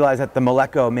then we realized that the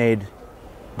Moleco made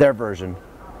their version.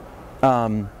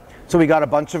 So we got a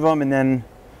bunch of them, and then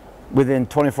within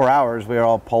 24 hours, we were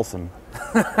all pulsing.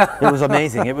 It was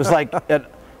amazing. It was like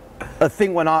a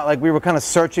thing went on. Like we were kind of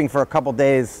searching for a couple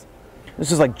days. This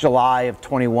was like July of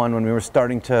 21 when we were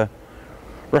starting to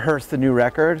rehearse the new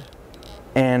record,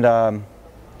 and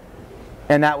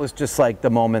that was just like the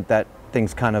moment that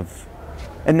things kind of,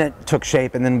 and then took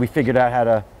shape, and then we figured out how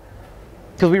to,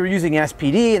 because we were using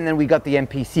SPD, and then we got the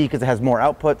MPC because it has more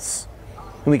outputs,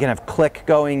 and we can have click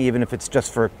going even if it's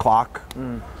just for clock.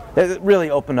 It really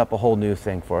opened up a whole new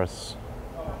thing for us.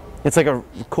 It's like a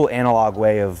cool analog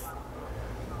way of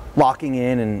locking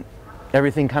in and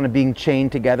everything kind of being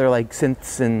chained together like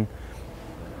synths and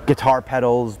guitar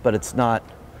pedals, but it's not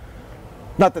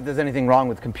that there's anything wrong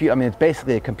with computer. I mean, it's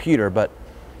basically a computer, but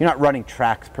you're not running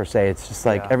tracks per se. It's just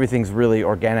like everything's really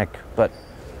organic, but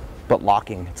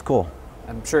locking. It's cool.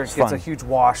 I'm sure it gets a huge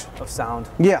wash of sound.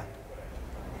 Yeah.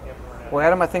 Well,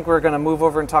 Adam, I think we're going to move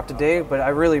over and talk to Dave, but I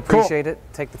really appreciate it.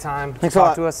 Take the time to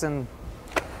talk to us and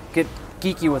get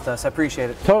geeky with us. I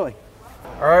appreciate it. Totally.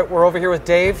 All right, we're over here with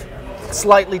Dave,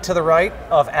 slightly to the right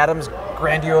of Adam's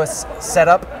grandiose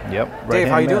setup. Yep. Dave,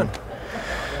 how you doing?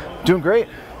 Doing great.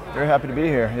 Very happy to be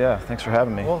here. Yeah, thanks for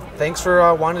having me. Well, thanks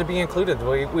for wanting to be included.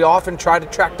 We often try to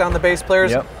track down the bass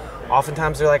players. Yep.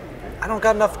 Oftentimes they're like, I don't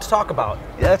got enough to talk about.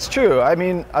 Yeah, that's true. I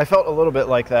mean, I felt a little bit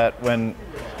like that when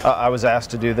I was asked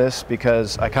to do this,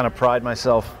 because I kind of pride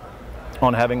myself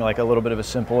on having like a little bit of a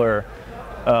simpler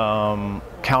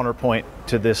counterpoint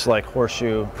to this like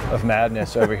horseshoe of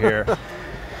madness over here.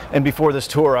 And before this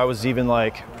tour, I was even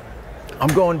like,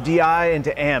 I'm going DI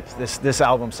into amp this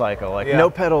album cycle, like no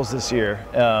pedals this year,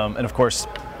 and of course,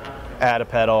 add a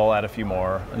pedal, add a few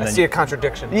more. And I see a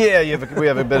contradiction. Yeah, we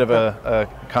have a bit of a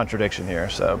contradiction here.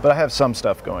 So, but I have some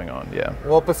stuff going on. Yeah.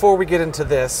 Well, before we get into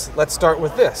this, let's start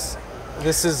with this.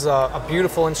 This is a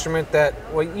beautiful instrument that,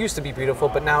 well, it used to be beautiful,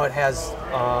 but now it has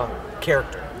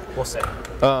character, we'll say.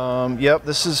 Yep,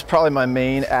 this is probably my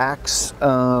main axe.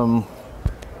 Do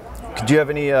you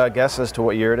have any guess as to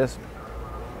what year it is?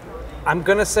 I'm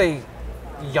going to say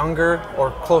younger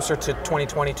or closer to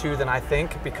 2022 than I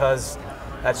think, because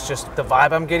that's just the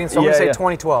vibe I'm getting. So I'm going to say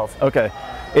 2012. Okay.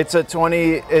 It's a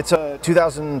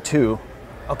 2002.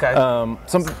 Okay.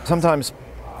 Sometimes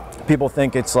people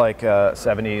think it's like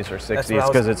 70s or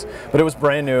 60s but it was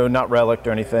brand new, not relic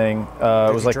or anything.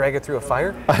 Did you drag it through a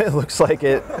fire? It looks like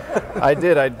it. I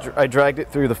did. I dragged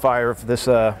it through the fire of this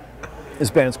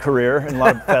band's career in a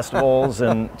lot of festivals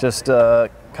and just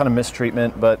kind of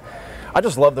mistreatment, but I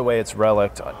just love the way it's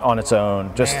relic on its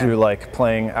own, just through like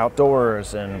playing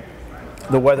outdoors and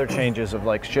the weather changes of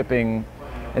like shipping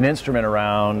an instrument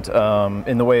around,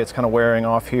 in the way it's kind of wearing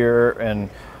off here, and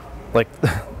like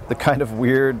the kind of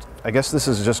weird, I guess this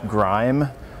is just grime,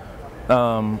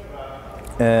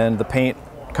 and the paint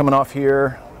coming off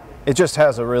here. It just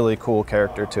has a really cool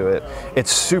character to it.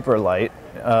 It's super light.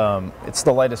 It's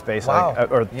the lightest bass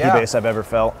or bass I've ever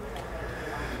felt.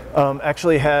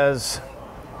 Actually has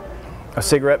a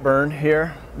cigarette burn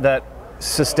here that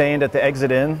sustained at the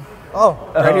exit in. Oh,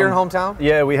 right here in hometown?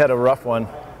 Yeah, we had a rough one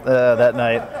that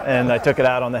night, and I took it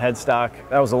out on the headstock.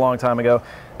 That was a long time ago.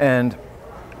 And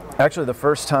actually the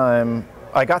first time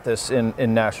I got this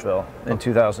in Nashville in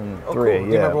 2003. Oh, cool. Do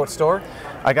you remember what store?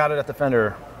 I got it at the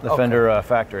Fender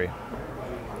factory.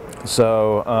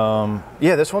 So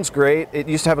yeah, this one's great. It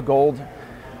used to have a gold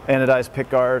anodized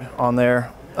pickguard on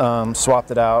there.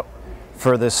 Swapped it out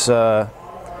for this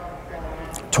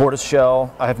tortoise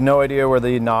shell. I have no idea where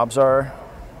the knobs are.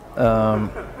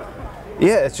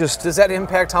 Yeah, it's just. Does that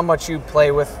impact how much you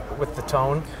play with the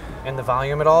tone and the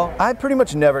volume at all? I pretty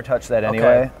much never touch that anyway.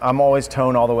 Okay. I'm always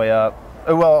tone all the way up.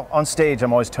 Well, on stage,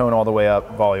 I'm always tone all the way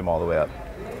up, volume all the way up.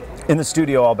 In the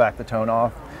studio, I'll back the tone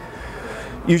off.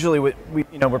 Usually, we're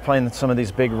playing in some of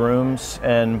these big rooms,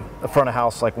 and the front of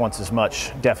house wants as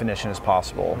much definition as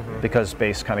possible, because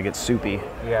bass kind of gets soupy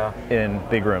in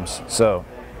big rooms. So,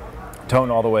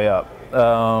 tone all the way up.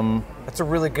 That's a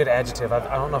really good adjective.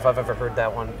 I don't know if I've ever heard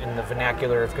that one in the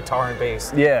vernacular of guitar and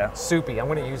bass. Yeah. Soupy. I'm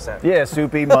going to use that. Yeah,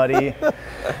 soupy, muddy.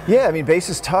 Yeah, I mean, bass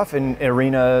is tough in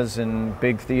arenas and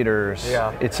big theaters.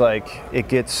 Yeah. It's like, it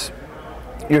gets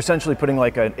you're essentially putting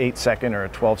like an 8-second or a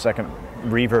 12-second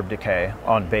reverb decay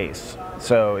on bass.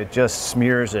 So it just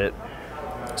smears it.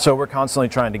 So we're constantly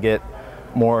trying to get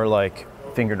more like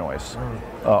finger noise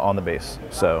on the bass.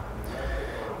 So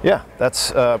yeah,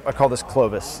 that's, I call this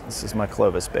Clovis. This is my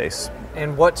Clovis bass.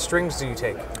 And what strings do you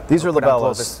take? These are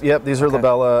Labellas. Yep, these are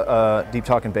Labella Deep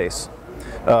Talking bass.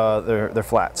 They're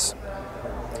flats.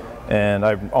 And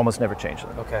I almost never change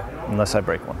them. Okay. Unless I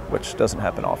break one, which doesn't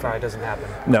happen often. Probably doesn't happen.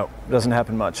 No, doesn't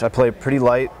happen much. I play pretty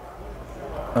light.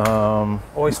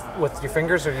 Always with your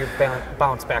fingers, or you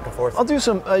bounce back and forth? I'll do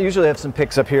some. I usually have some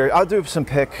picks up here. I'll do some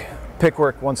pick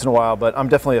work once in a while, but I'm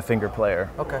definitely a finger player.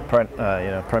 Okay.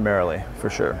 Primarily for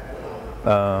sure.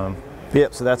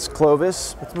 Yep. So that's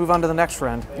Clovis. Let's move on to the next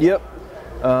friend. Yep.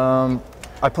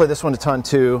 I play this one a ton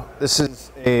too. This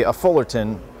is a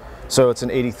Fullerton, so it's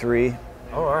an '83.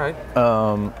 Oh, all right.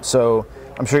 So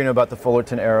I'm sure you know about the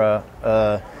Fullerton era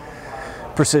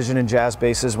precision and jazz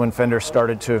basses when Fender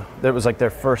started to. That was like their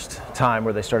first time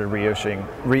where they started reissuing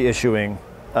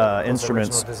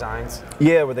instruments. Original designs.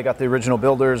 Yeah, where they got the original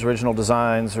builders, original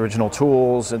designs, original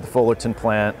tools at the Fullerton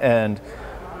plant, and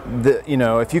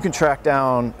if you can track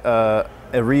down a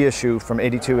reissue from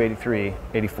 '82, '83,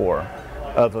 '84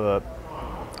 of a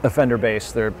Fender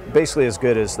bass, they're basically as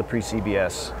good as the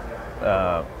pre-CBS.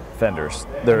 Fenders.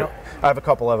 I have a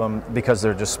couple of them because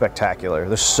they're just spectacular.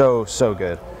 They're so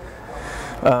good.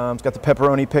 It's got the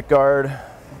pepperoni pickguard,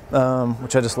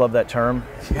 which I just love that term.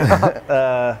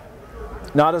 Yeah.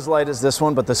 Not as light as this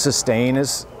one, but the sustain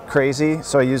is crazy.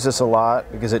 So I use this a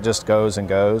lot because it just goes and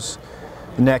goes.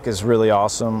 The neck is really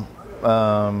awesome.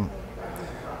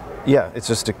 Yeah, it's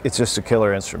just a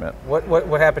killer instrument.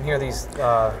 What happened here? These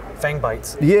fang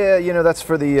bites. Yeah, that's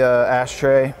for the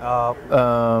ashtray,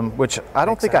 which I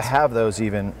don't think sense. I have those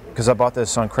even, because I bought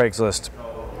this on Craigslist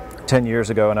 10 years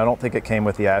ago, and I don't think it came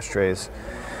with the ashtrays.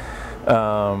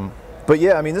 But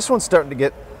yeah, I mean, this one's starting to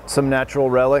get some natural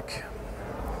relic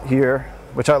here,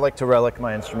 which I like to relic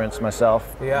my instruments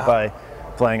myself by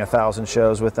playing 1,000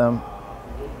 shows with them.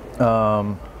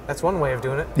 That's one way of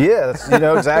doing it. Yeah, that's,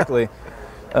 exactly.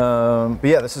 But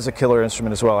yeah, this is a killer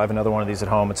instrument as well. I have another one of these at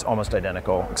home. It's almost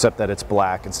identical, except that it's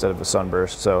black instead of a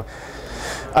sunburst. So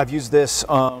I've used this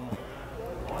on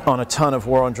a ton of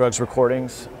War on Drugs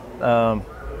recordings,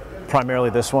 primarily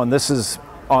this one. This is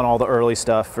on all the early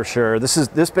stuff for sure.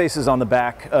 This bass is on the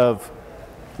back of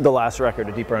the last record,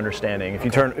 A Deeper Understanding.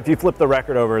 If you flip the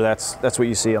record over, that's what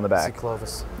you see on the back. You see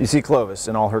Clovis. You see Clovis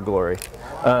in all her glory.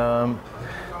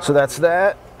 So that's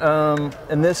that.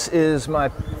 And this is my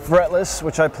fretless,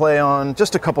 which I play on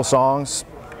just a couple songs.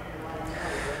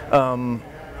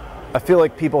 I feel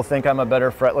like people think I'm a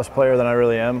better fretless player than I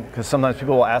really am, because sometimes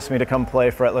people will ask me to come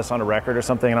play fretless on a record or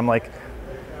something, and I'm like,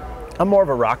 I'm more of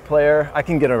a rock player. I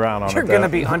can get around on it. You're going to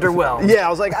be underwhelmed. Yeah, I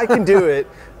was like, I can do it.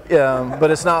 But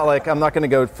it's not like, I'm not going to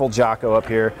go full Jocko up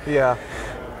here. Yeah.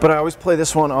 But I always play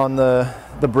this one on the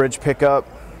bridge pickup.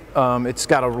 It's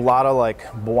got a lot of like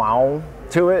wow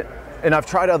to it. And I've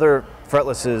tried other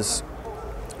fretlesses,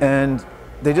 and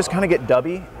they just kind of get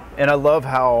dubby. And I love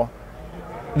how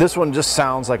this one just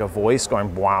sounds like a voice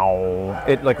going wow.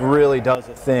 It like really does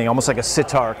a thing, almost like a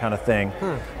sitar kind of thing.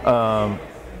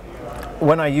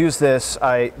 When I use this,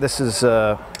 I use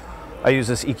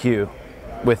this EQ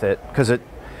with it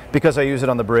because I use it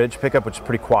on the bridge pickup, which is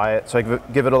pretty quiet. So I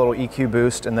give it a little EQ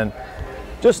boost, and then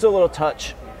just a little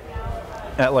touch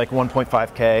at like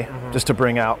 1.5K, just to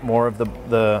bring out more of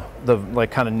the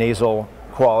like kind of nasal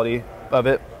quality of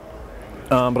it.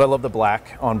 But I love the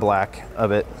black on black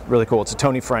of it. Really cool. It's a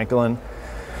Tony Franklin.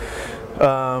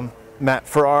 Matt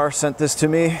Farrar sent this to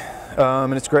me,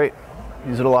 and it's great.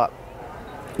 Use it a lot.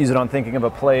 Use it on Thinking of a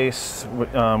Place,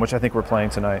 which I think we're playing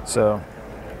tonight. So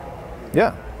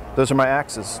yeah, those are my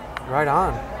axes. Right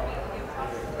on.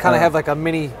 Kind of have like a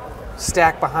mini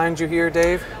stack behind you here,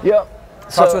 Dave. Yep.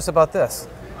 Talk to us about this.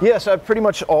 Yeah, so I pretty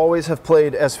much always have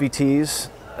played SVTs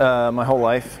my whole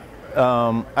life.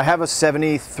 I have a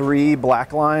 73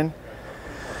 Blackline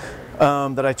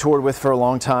that I toured with for a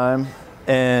long time,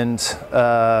 and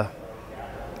I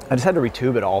just had to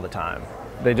retube it all the time.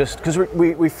 Because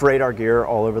we freight our gear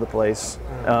all over the place,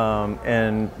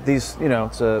 and these,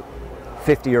 it's a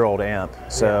 50-year-old amp,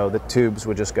 so the tubes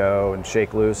would just go and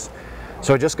shake loose.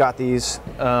 So I just got these.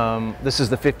 This is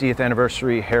the 50th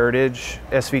anniversary Heritage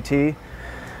SVT.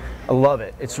 I love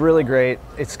it. It's really great.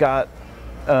 It's got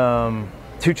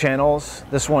 2 channels.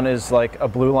 This one is like a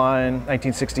Blue Line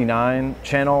 1969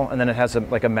 channel, and then it has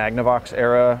like a Magnavox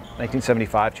era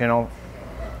 1975 channel.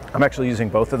 I'm actually using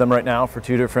both of them right now for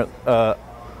 2 different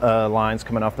lines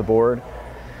coming off the board.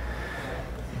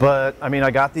 But I mean,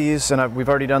 I got these, and we've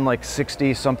already done like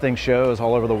 60-something shows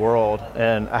all over the world,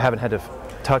 and I haven't had to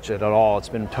touch it at all. It's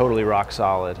been totally rock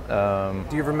solid.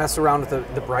 Do you ever mess around with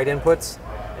the bright inputs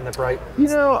and the bright? You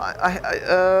know,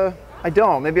 I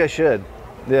don't. Maybe I should.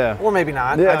 Yeah. Or maybe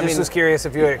not. Yeah, I just was curious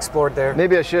if you had explored there.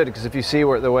 Maybe I should, because if you see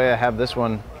the way I have this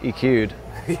one EQ'd,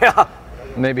 yeah.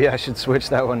 Maybe I should switch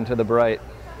that one to the bright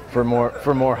for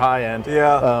more high end.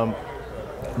 Yeah.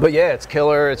 But yeah, it's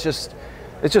killer. It's just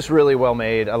really well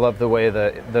made. I love the way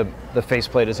the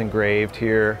faceplate is engraved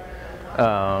here,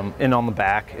 and on the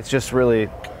back. It's just really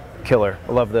killer.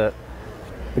 I love the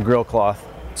grill cloth.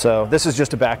 So this is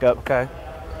just a backup. Okay.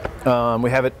 We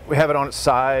have it on its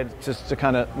side just to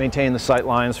kind of maintain the sight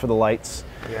lines for the lights.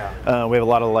 Yeah. We have a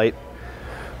lot of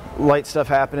light stuff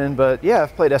happening, but yeah,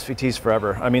 I've played SVTs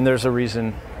forever. I mean, there's a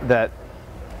reason that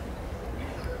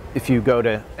if you go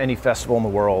to any festival in the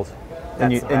world,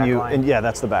 yeah,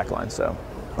 that's the back line. So.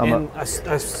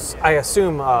 I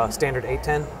assume standard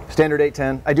 810. Standard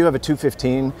 810. I do have a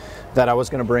 215 that I was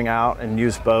going to bring out and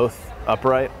use both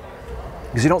upright,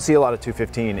 because you don't see a lot of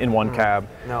 215 in one cab.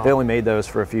 No. They only made those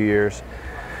for a few years.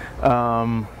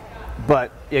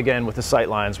 But again, with the sight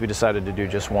lines, we decided to do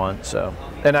just one. So,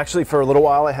 and actually for a little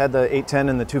while, I had the 810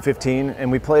 and the 215,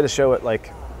 and we played a show at like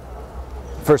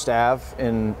First Ave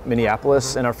in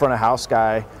Minneapolis, and our front of house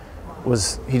guy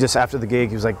he just after the gig,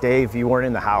 he was like, "Dave, you weren't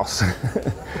in the house,"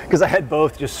 because I had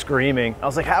both just screaming. I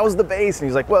was like, "How was the bass?" And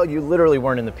he's like, "Well, you literally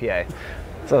weren't in the PA."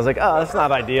 So I was like, "Oh, that's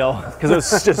not ideal," because it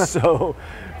was just so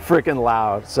freaking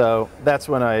loud. So that's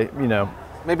when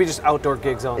maybe just outdoor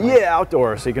gigs only. Yeah,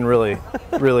 outdoor, so you can really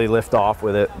lift off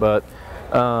with it. But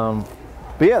yeah,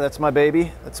 that's my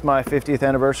baby. That's my 50th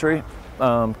anniversary.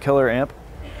 Killer amp.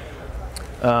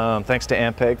 Thanks to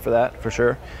Ampeg for that, for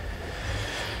sure.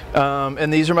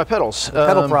 And these are my pedals.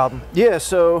 Pedal problem. Yeah,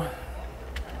 so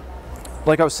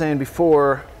like I was saying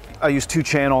before, I use 2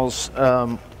 channels.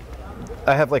 I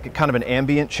have like a kind of an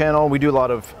ambient channel. We do a lot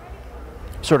of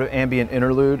sort of ambient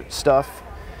interlude stuff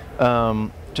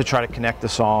to try to connect the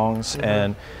songs.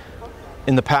 And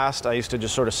in the past, I used to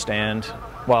just sort of stand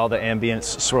while the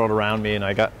ambience swirled around me, and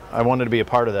I wanted to be a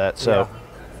part of that. So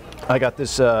I got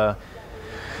this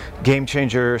Game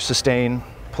Changer Sustain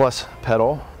Plus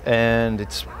pedal, and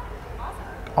it's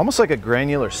almost like a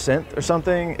granular synth or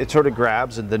something. It sort of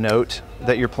grabs the note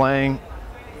that you're playing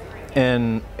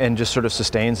and just sort of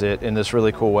sustains it in this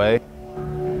really cool way.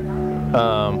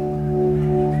 Oh,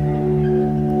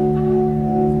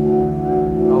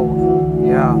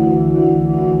 yeah.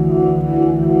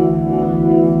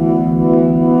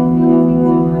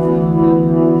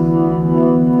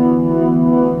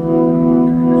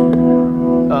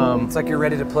 It's like you're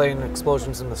ready to play in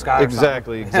Explosions in the Sky.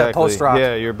 Exactly. Post-rock.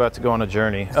 Yeah, you're about to go on a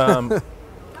journey.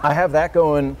 I have that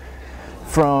going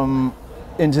through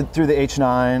the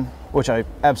H9, which I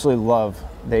absolutely love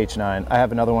the H9. I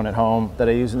have another one at home that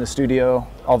I use in the studio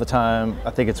all the time. I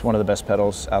think it's one of the best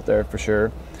pedals out there for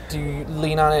sure. Do you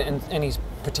lean on it in any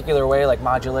particular way, like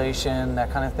modulation,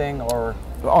 that kind of thing, or?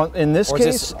 In this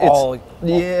case, it's all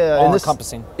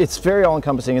encompassing. It's very all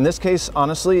encompassing. In this case,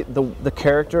 honestly, the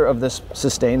character of this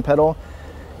sustain pedal,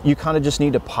 you kind of just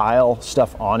need to pile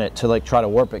stuff on it to like try to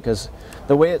warp it, because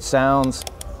the way it sounds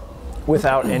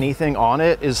without anything on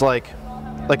it is like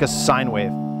a sine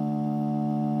wave.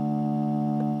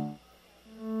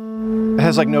 It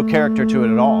has like no character to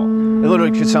it at all. It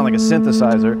literally could sound like a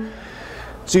synthesizer.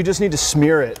 So you just need to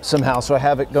smear it somehow. So I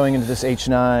have it going into this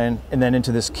H9 and then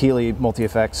into this Keeley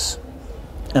multi-effects.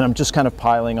 And I'm just kind of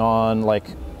piling on like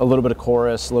a little bit of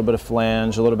chorus, a little bit of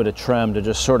flange, a little bit of trem to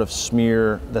just sort of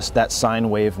smear that sine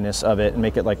waveness of it and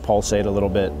make it like pulsate a little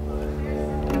bit.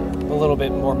 A little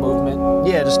bit more movement?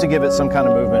 Yeah, just to give it some kind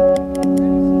of movement.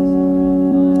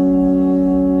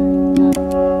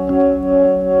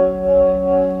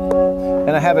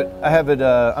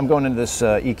 And I'm going into this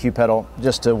EQ pedal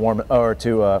just to warm it, or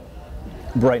to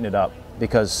brighten it up,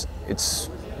 because it's,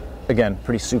 again,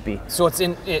 pretty soupy. So it's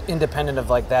independent of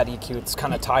like that EQ, it's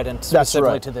kind of tied in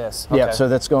specifically to this. Okay. Yeah, so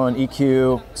that's going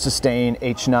EQ, sustain,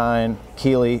 H9,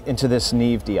 Keeley into this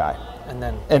Neve DI. And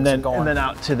then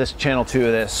out to this channel 2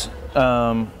 of this.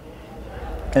 And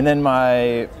then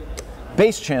my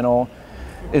bass channel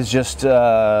is just,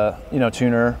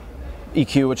 tuner,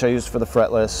 EQ, which I use for the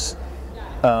fretless.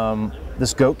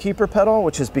 This Goat Keeper pedal,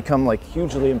 which has become like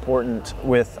hugely important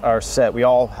with our set. We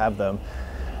all have them.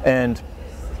 And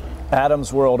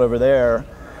Adam's World over there,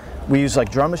 we use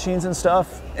like drum machines and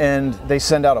stuff, and they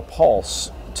send out a pulse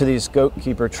to these Goat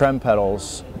Keeper trem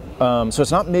pedals. So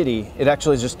it's not MIDI, it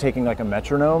actually is just taking like a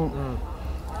metronome.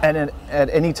 And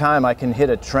at any time I can hit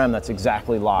a trem that's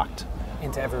exactly locked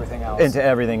into everything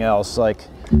else. Like,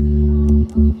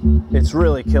 it's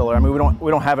really killer. I mean,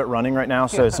 we don't have it running right now,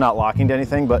 so it's not locking to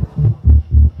anything, but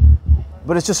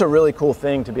it's just a really cool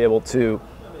thing to be able to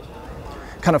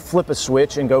kind of flip a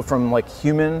switch and go from like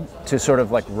human to sort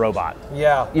of like robot.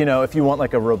 Yeah. You know, if you want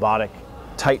like a robotic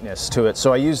tightness to it.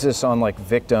 So I use this on like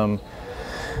Victim,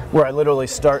 where I literally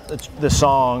start the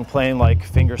song playing like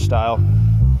finger style,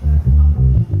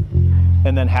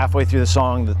 and then halfway through the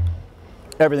song,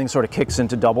 everything sort of kicks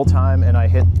into double time, and I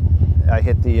hit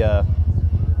the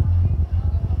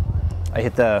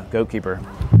Goatkeeper.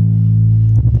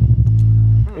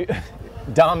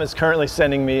 Dom is currently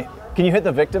sending me. Can you hit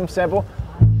the Victim sample?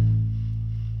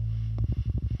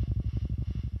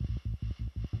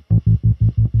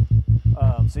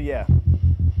 So yeah.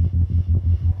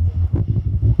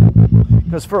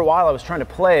 Because for a while I was trying to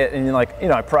play it, and like, you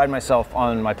know, I pride myself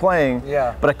on my playing.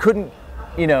 Yeah. But I couldn't,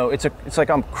 you know, it's like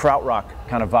I'm krautrock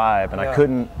kind of vibe, and I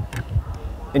couldn't.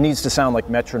 It needs to sound like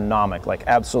metronomic, like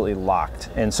absolutely locked.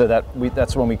 And so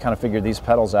that's when we kind of figured these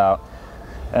pedals out.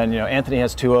 And you know, Anthony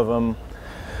has 2 of them.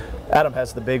 Adam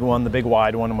has the big one, the big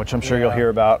wide one, which I'm sure you'll hear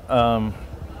about.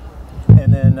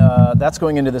 And then that's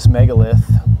going into this Megalith,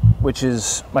 which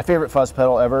is my favorite fuzz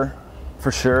pedal ever,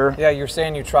 for sure. Yeah, you're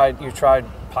saying you tried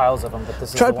piles of them, but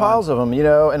this is tried piles of them, you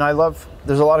know. And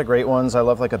there's a lot of great ones. I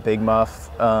love like a Big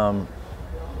Muff.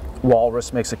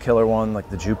 Walrus makes a killer one, like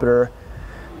the Jupiter.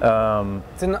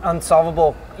 It's an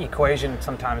unsolvable equation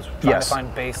sometimes, trying to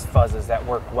find bass fuzzes that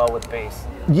work well with bass.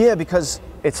 Yeah, because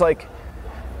it's like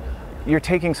you're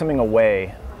taking something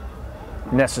away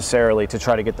necessarily to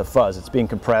try to get the fuzz. It's being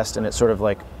compressed, and it sort of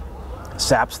like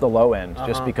saps the low end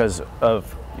just because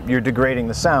of you're degrading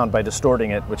the sound by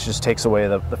distorting it, which just takes away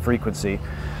the frequency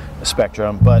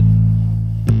spectrum. But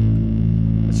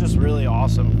it's just really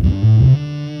awesome.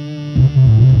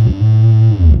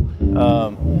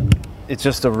 It's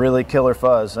just a really killer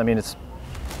fuzz. I mean,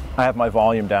 I have my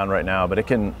volume down right now, but it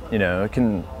can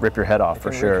rip your head off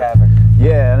for sure.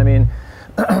 Yeah, and I mean,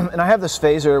 and I have this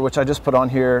phaser, which I just put on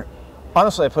here.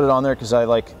 Honestly, I put it on there because I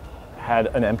like had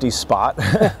an empty spot,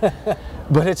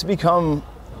 but it's become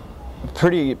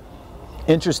pretty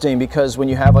interesting because when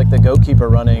you have like the Goatkeeper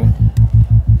running,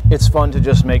 it's fun to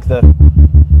just make the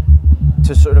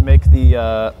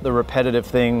repetitive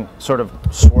thing sort of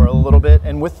swirl a little bit.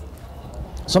 And with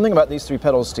something about these 3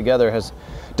 pedals together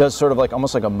does sort of like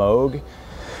almost like a Moog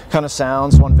kind of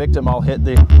sounds. On Victim, I'll hit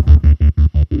the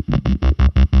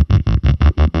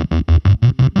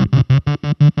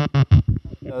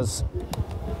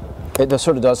it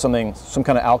sort of does some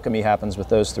kind of alchemy happens with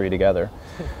those 3 together.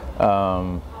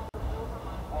 But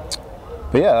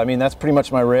yeah, I mean, that's pretty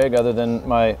much my rig, other than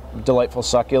my delightful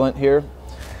succulent here,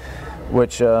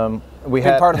 which we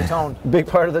had. Big part of the tone. Big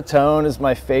part of the tone is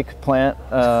my fake plant.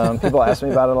 People ask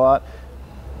me about it a lot.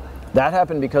 That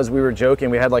happened because we were joking.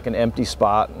 We had like an empty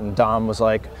spot, and Dom was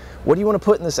like, "What do you want to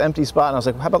put in this empty spot?" And I was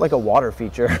like, "How about like a water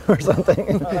feature or something?"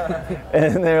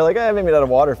 And they were like, maybe not a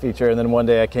water feature. And then one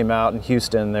day I came out in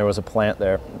Houston, there was a plant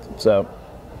there. So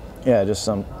yeah, just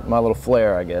my little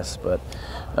flair, I guess. But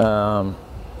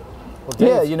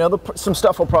yeah, you know, some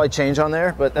stuff will probably change on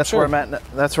there, but that's where I'm at.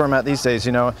 That's where I'm at these days.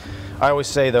 You know, I always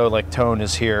say though, like tone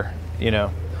is here. You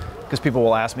know, because people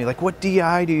will ask me like, "What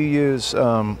DI do you use?"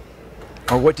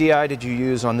 Or what DI did you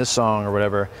use on this song or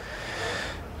whatever.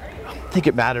 I don't think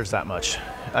it matters that much.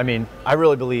 I mean, I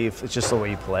really believe it's just the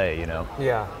way you play, you know?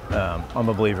 Yeah. I'm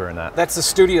a believer in that. That's the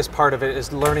studious part of it,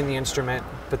 is learning the instrument,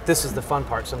 but this is the fun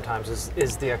part sometimes,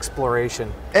 is the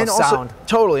exploration of sound.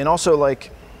 Totally, and also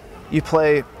like, you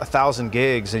play 1,000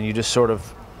 gigs and you just sort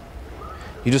of,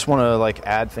 you just want to like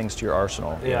add things to your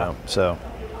arsenal, you know? So,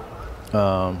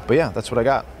 but yeah, that's what I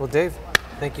got. Well, Dave,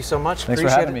 thank you so much. Thanks for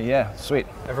having me. Yeah, sweet.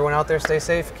 Everyone out there, stay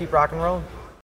safe, keep rock and roll.